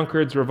 greedy,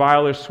 drunkards,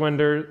 revilers,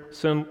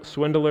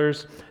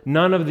 swindlers,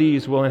 none of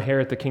these will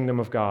inherit the kingdom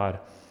of God.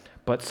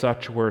 But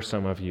such were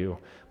some of you.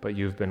 But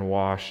you've been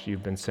washed,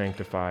 you've been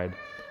sanctified,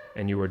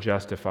 and you were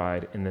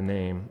justified in the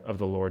name of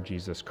the Lord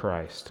Jesus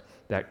Christ.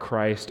 That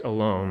Christ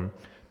alone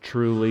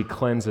truly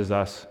cleanses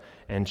us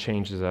and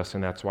changes us,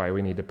 and that's why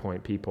we need to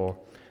point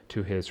people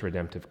to his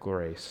redemptive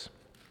grace.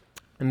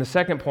 And the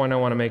second point I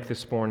want to make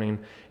this morning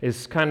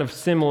is kind of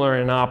similar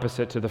and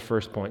opposite to the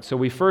first point. So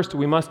we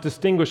must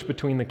distinguish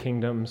between the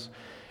kingdoms,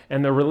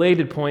 and the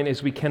related point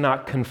is we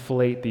cannot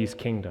conflate these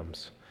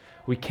kingdoms.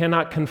 We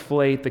cannot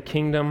conflate the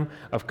kingdom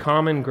of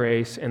common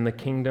grace and the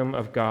kingdom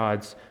of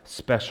God's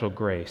special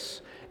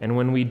grace. And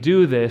when we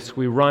do this,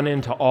 we run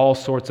into all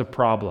sorts of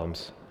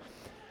problems.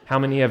 How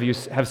many of you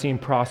have seen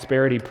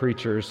prosperity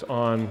preachers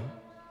on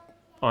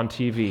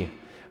TV?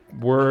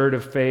 Word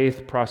of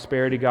faith,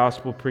 prosperity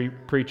gospel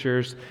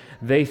preachers.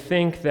 They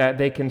think that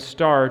they can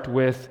start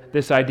with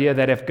this idea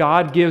that if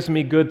God gives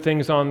me good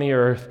things on the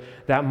earth,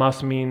 that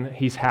must mean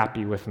he's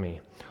happy with me.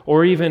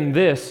 Or even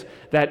this,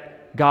 that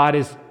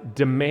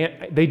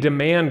they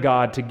demand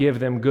God to give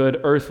them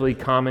good earthly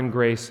common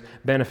grace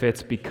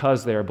benefits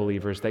because they're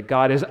believers, that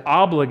God is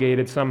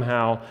obligated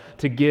somehow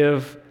to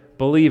give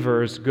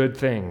believers good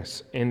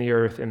things in the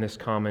earth in this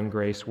common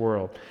grace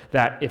world.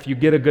 That if you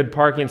get a good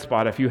parking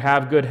spot, if you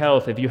have good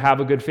health, if you have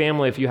a good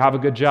family, if you have a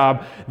good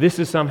job, this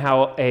is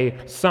somehow a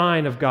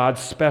sign of God's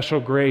special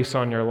grace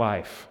on your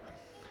life.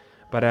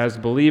 But as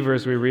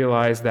believers, we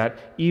realize that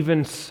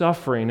even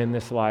suffering in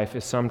this life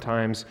is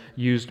sometimes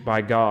used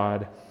by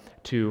God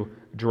to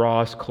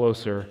draw us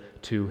closer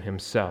to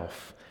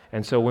himself.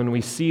 And so when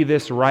we see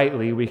this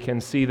rightly, we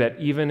can see that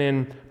even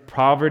in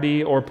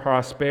poverty or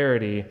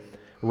prosperity,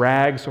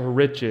 rags or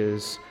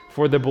riches,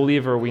 for the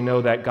believer, we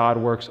know that God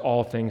works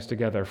all things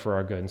together for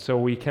our good. And so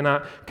we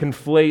cannot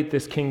conflate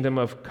this kingdom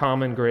of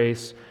common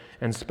grace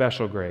and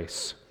special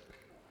grace.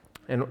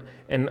 And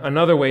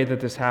another way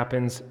that this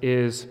happens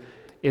is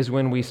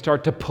when we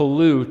start to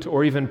pollute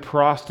or even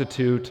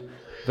prostitute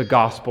the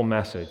gospel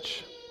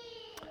message.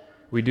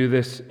 We do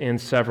this in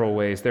several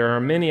ways. There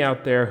are many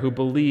out there who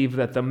believe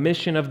that the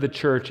mission of the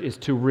church is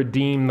to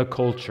redeem the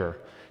culture,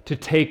 to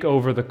take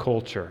over the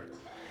culture.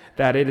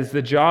 That it is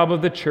the job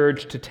of the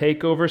church to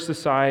take over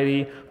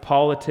society,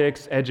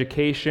 politics,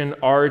 education,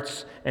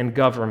 arts, and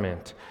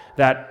government.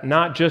 that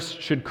not just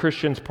should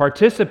Christians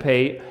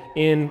participate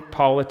in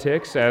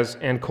politics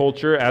and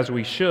culture as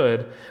we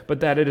should, but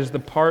that it is the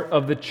part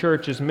of the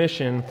church's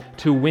mission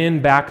to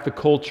win back the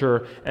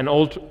culture and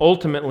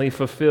ultimately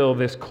fulfill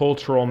this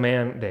cultural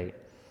mandate.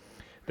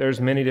 There's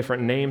many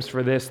different names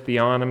for this: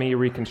 theonomy,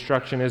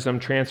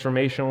 reconstructionism,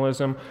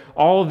 transformationalism.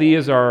 All of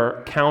these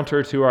are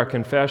counter to our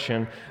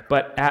confession,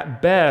 but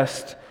at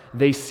best,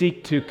 they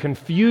seek to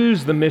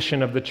confuse the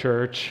mission of the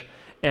church,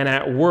 and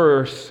at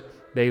worst,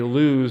 they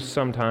lose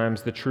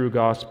sometimes the true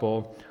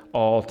gospel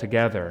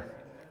altogether.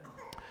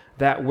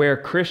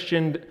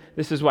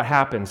 This is what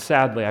happens,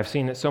 sadly, I've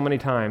seen it so many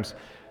times.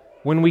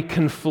 When we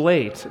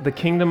conflate the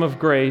kingdom of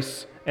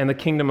grace and the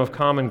kingdom of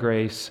common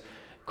grace,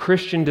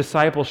 Christian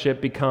discipleship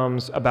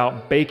becomes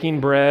about baking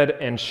bread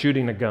and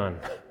shooting a gun.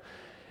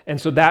 And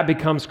so that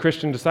becomes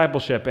Christian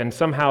discipleship, and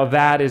somehow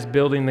that is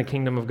building the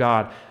kingdom of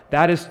God.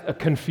 That is a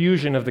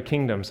confusion of the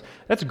kingdoms.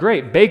 That's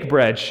great. Bake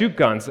bread, shoot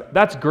guns,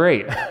 that's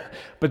great.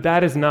 But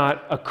that is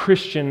not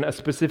a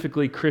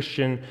specifically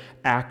Christian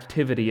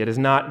activity. It is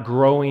not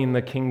growing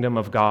the kingdom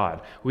of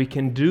God. We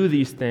can do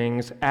these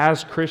things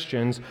as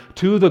Christians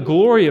to the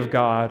glory of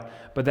God,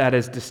 but that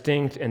is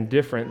distinct and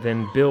different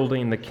than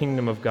building the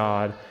kingdom of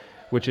God,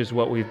 which is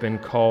what we've been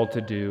called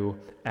to do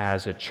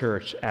as a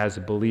church, as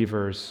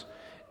believers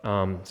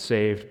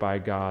saved by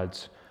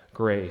God's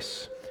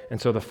grace. And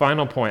so the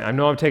final point, I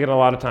know I'm taking a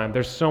lot of time.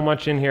 There's so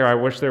much in here, I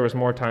wish there was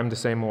more time to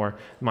say more.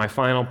 My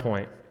final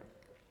point.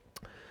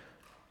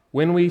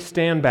 When we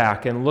stand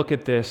back and look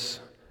at this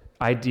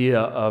idea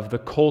of the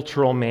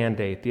cultural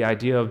mandate, the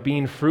idea of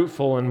being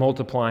fruitful and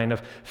multiplying,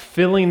 of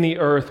filling the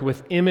earth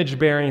with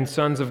image-bearing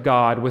sons of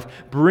God, with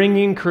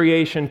bringing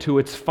creation to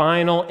its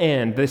final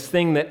end, this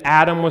thing that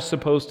Adam was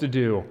supposed to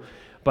do,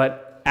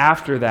 but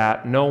after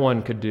that, no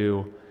one could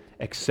do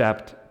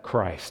except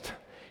Christ.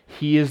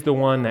 He is the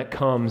one that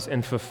comes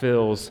and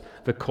fulfills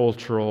the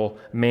cultural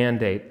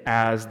mandate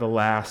as the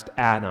last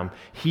Adam.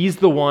 He's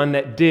the one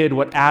that did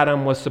what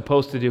Adam was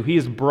supposed to do.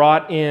 He's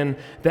brought in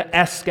the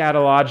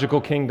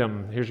eschatological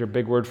kingdom. Here's your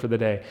big word for the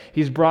day.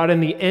 He's brought in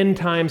the end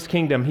times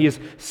kingdom. He has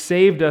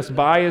saved us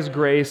by His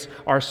grace,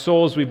 our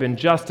souls. We've been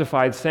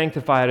justified,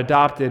 sanctified,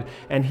 adopted,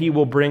 and He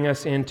will bring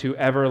us into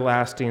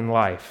everlasting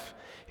life.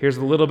 Here's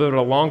a little bit of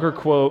a longer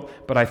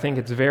quote, but I think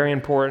it's very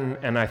important,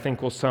 and I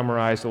think will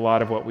summarize a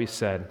lot of what we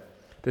said.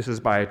 This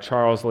is by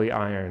Charles Lee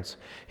Irons.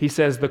 He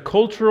says, "The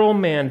cultural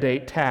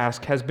mandate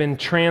task has been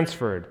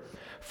transferred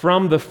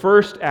from the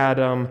first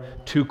Adam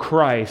to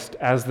Christ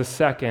as the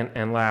second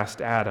and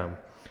last Adam.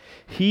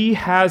 He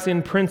has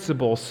in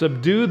principle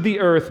subdued the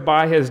earth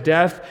by His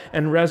death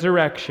and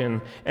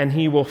resurrection, and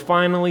He will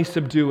finally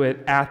subdue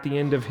it at the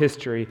end of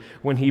history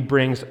when He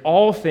brings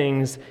all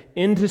things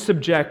into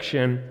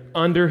subjection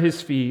under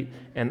His feet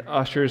and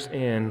ushers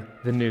in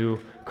the new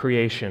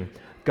creation."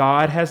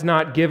 God has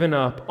not given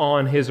up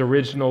on His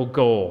original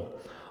goal.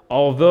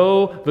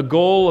 Although the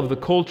goal of the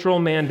cultural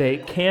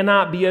mandate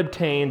cannot be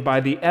obtained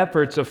by the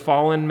efforts of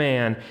fallen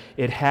man,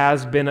 it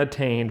has been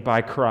attained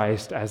by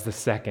Christ as the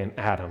second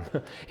Adam.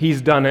 He's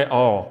done it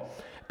all.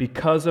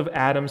 Because of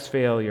Adam's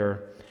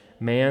failure,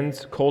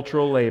 man's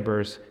cultural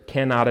labors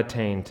cannot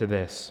attain to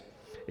this.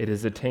 It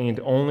is attained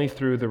only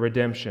through the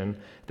redemption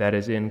that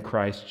is in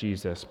Christ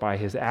Jesus, by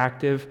His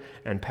active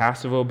and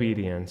passive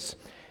obedience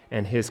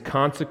and His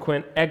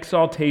consequent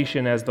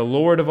exaltation as the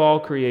Lord of all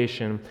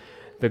creation.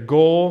 The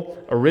goal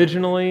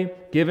originally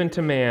given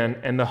to man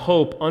and the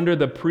hope under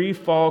the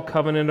pre-fall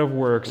covenant of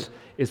works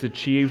is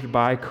achieved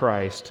by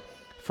Christ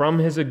from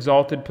His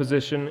exalted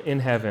position in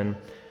heaven,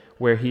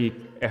 where He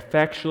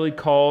effectually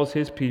calls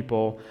His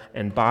people,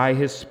 and by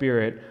His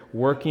Spirit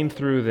working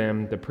through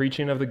them, the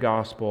preaching of the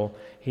gospel,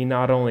 He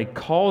not only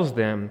calls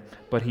them,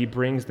 but He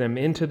brings them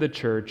into the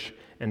church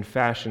and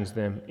fashions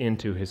them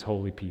into His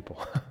holy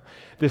people.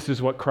 This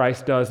is what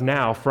Christ does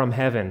now from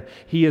heaven.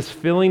 He is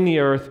filling the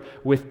earth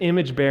with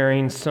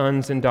image-bearing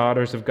sons and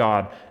daughters of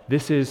God.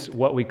 This is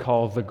what we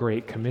call the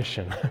Great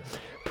Commission.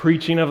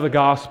 Preaching of the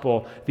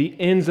gospel, the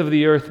ends of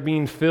the earth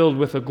being filled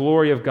with the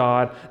glory of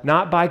God,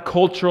 not by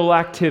cultural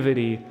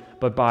activity,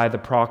 but by the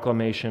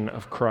proclamation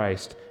of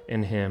Christ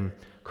in Him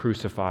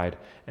crucified.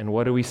 And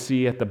what do we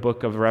see at the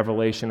book of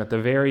Revelation? At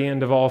the very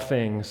end of all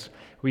things,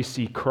 we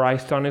see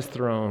Christ on His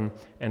throne,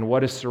 and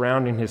what is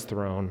surrounding His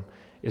throne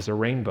is a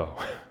rainbow,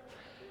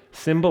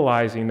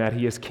 symbolizing that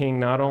He is King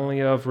not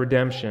only of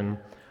redemption,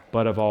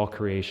 but of all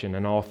creation,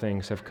 and all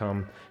things have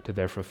come to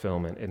their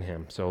fulfillment in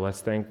Him. So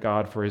let's thank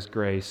God for His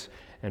grace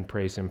and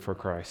praise Him for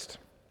Christ.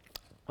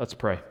 Let's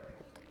pray.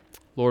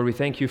 Lord, we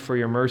thank You for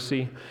Your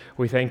mercy.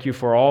 We thank You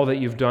for all that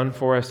You've done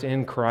for us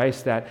in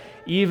Christ, that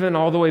even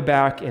all the way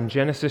back in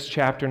Genesis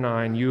chapter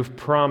 9, You've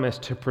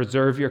promised to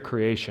preserve Your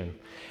creation.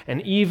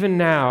 And even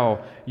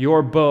now,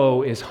 Your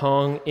bow is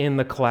hung in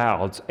the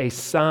clouds, a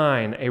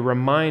sign, a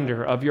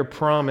reminder of Your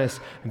promise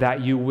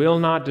that You will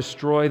not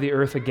destroy the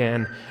earth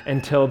again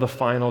until the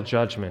final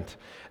judgment.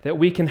 That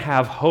we can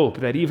have hope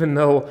that even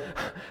though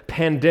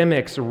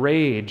pandemics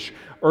rage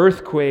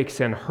Earthquakes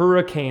and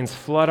hurricanes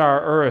flood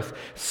our earth.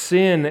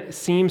 Sin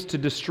seems to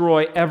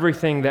destroy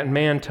everything that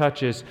man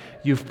touches.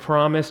 You've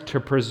promised to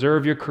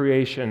preserve your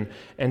creation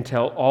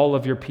until all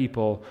of your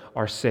people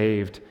are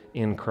saved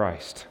in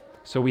Christ.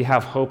 So we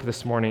have hope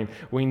this morning.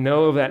 We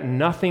know that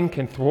nothing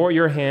can thwart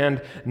your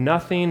hand,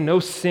 nothing, no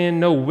sin,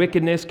 no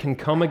wickedness can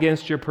come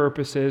against your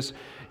purposes.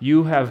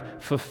 You have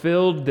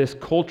fulfilled this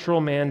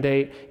cultural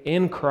mandate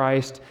in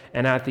Christ,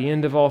 and at the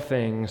end of all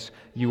things,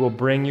 you will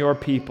bring your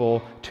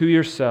people to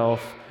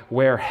yourself,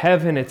 where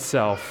heaven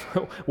itself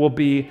will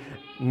be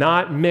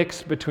not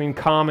mixed between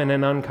common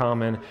and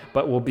uncommon,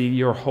 but will be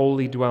your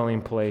holy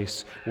dwelling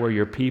place, where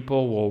your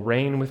people will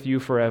reign with you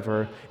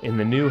forever in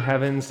the new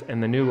heavens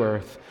and the new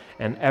earth,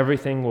 and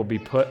everything will be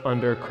put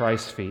under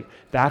Christ's feet.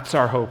 That's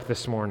our hope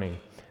this morning.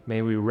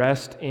 May we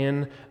rest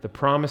in the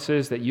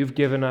promises that you've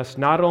given us,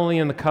 not only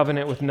in the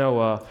covenant with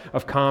Noah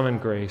of common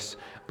grace,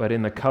 but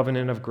in the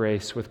covenant of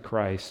grace with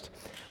Christ.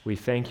 We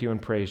thank you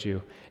and praise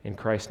you. In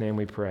Christ's name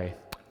we pray.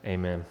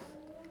 Amen.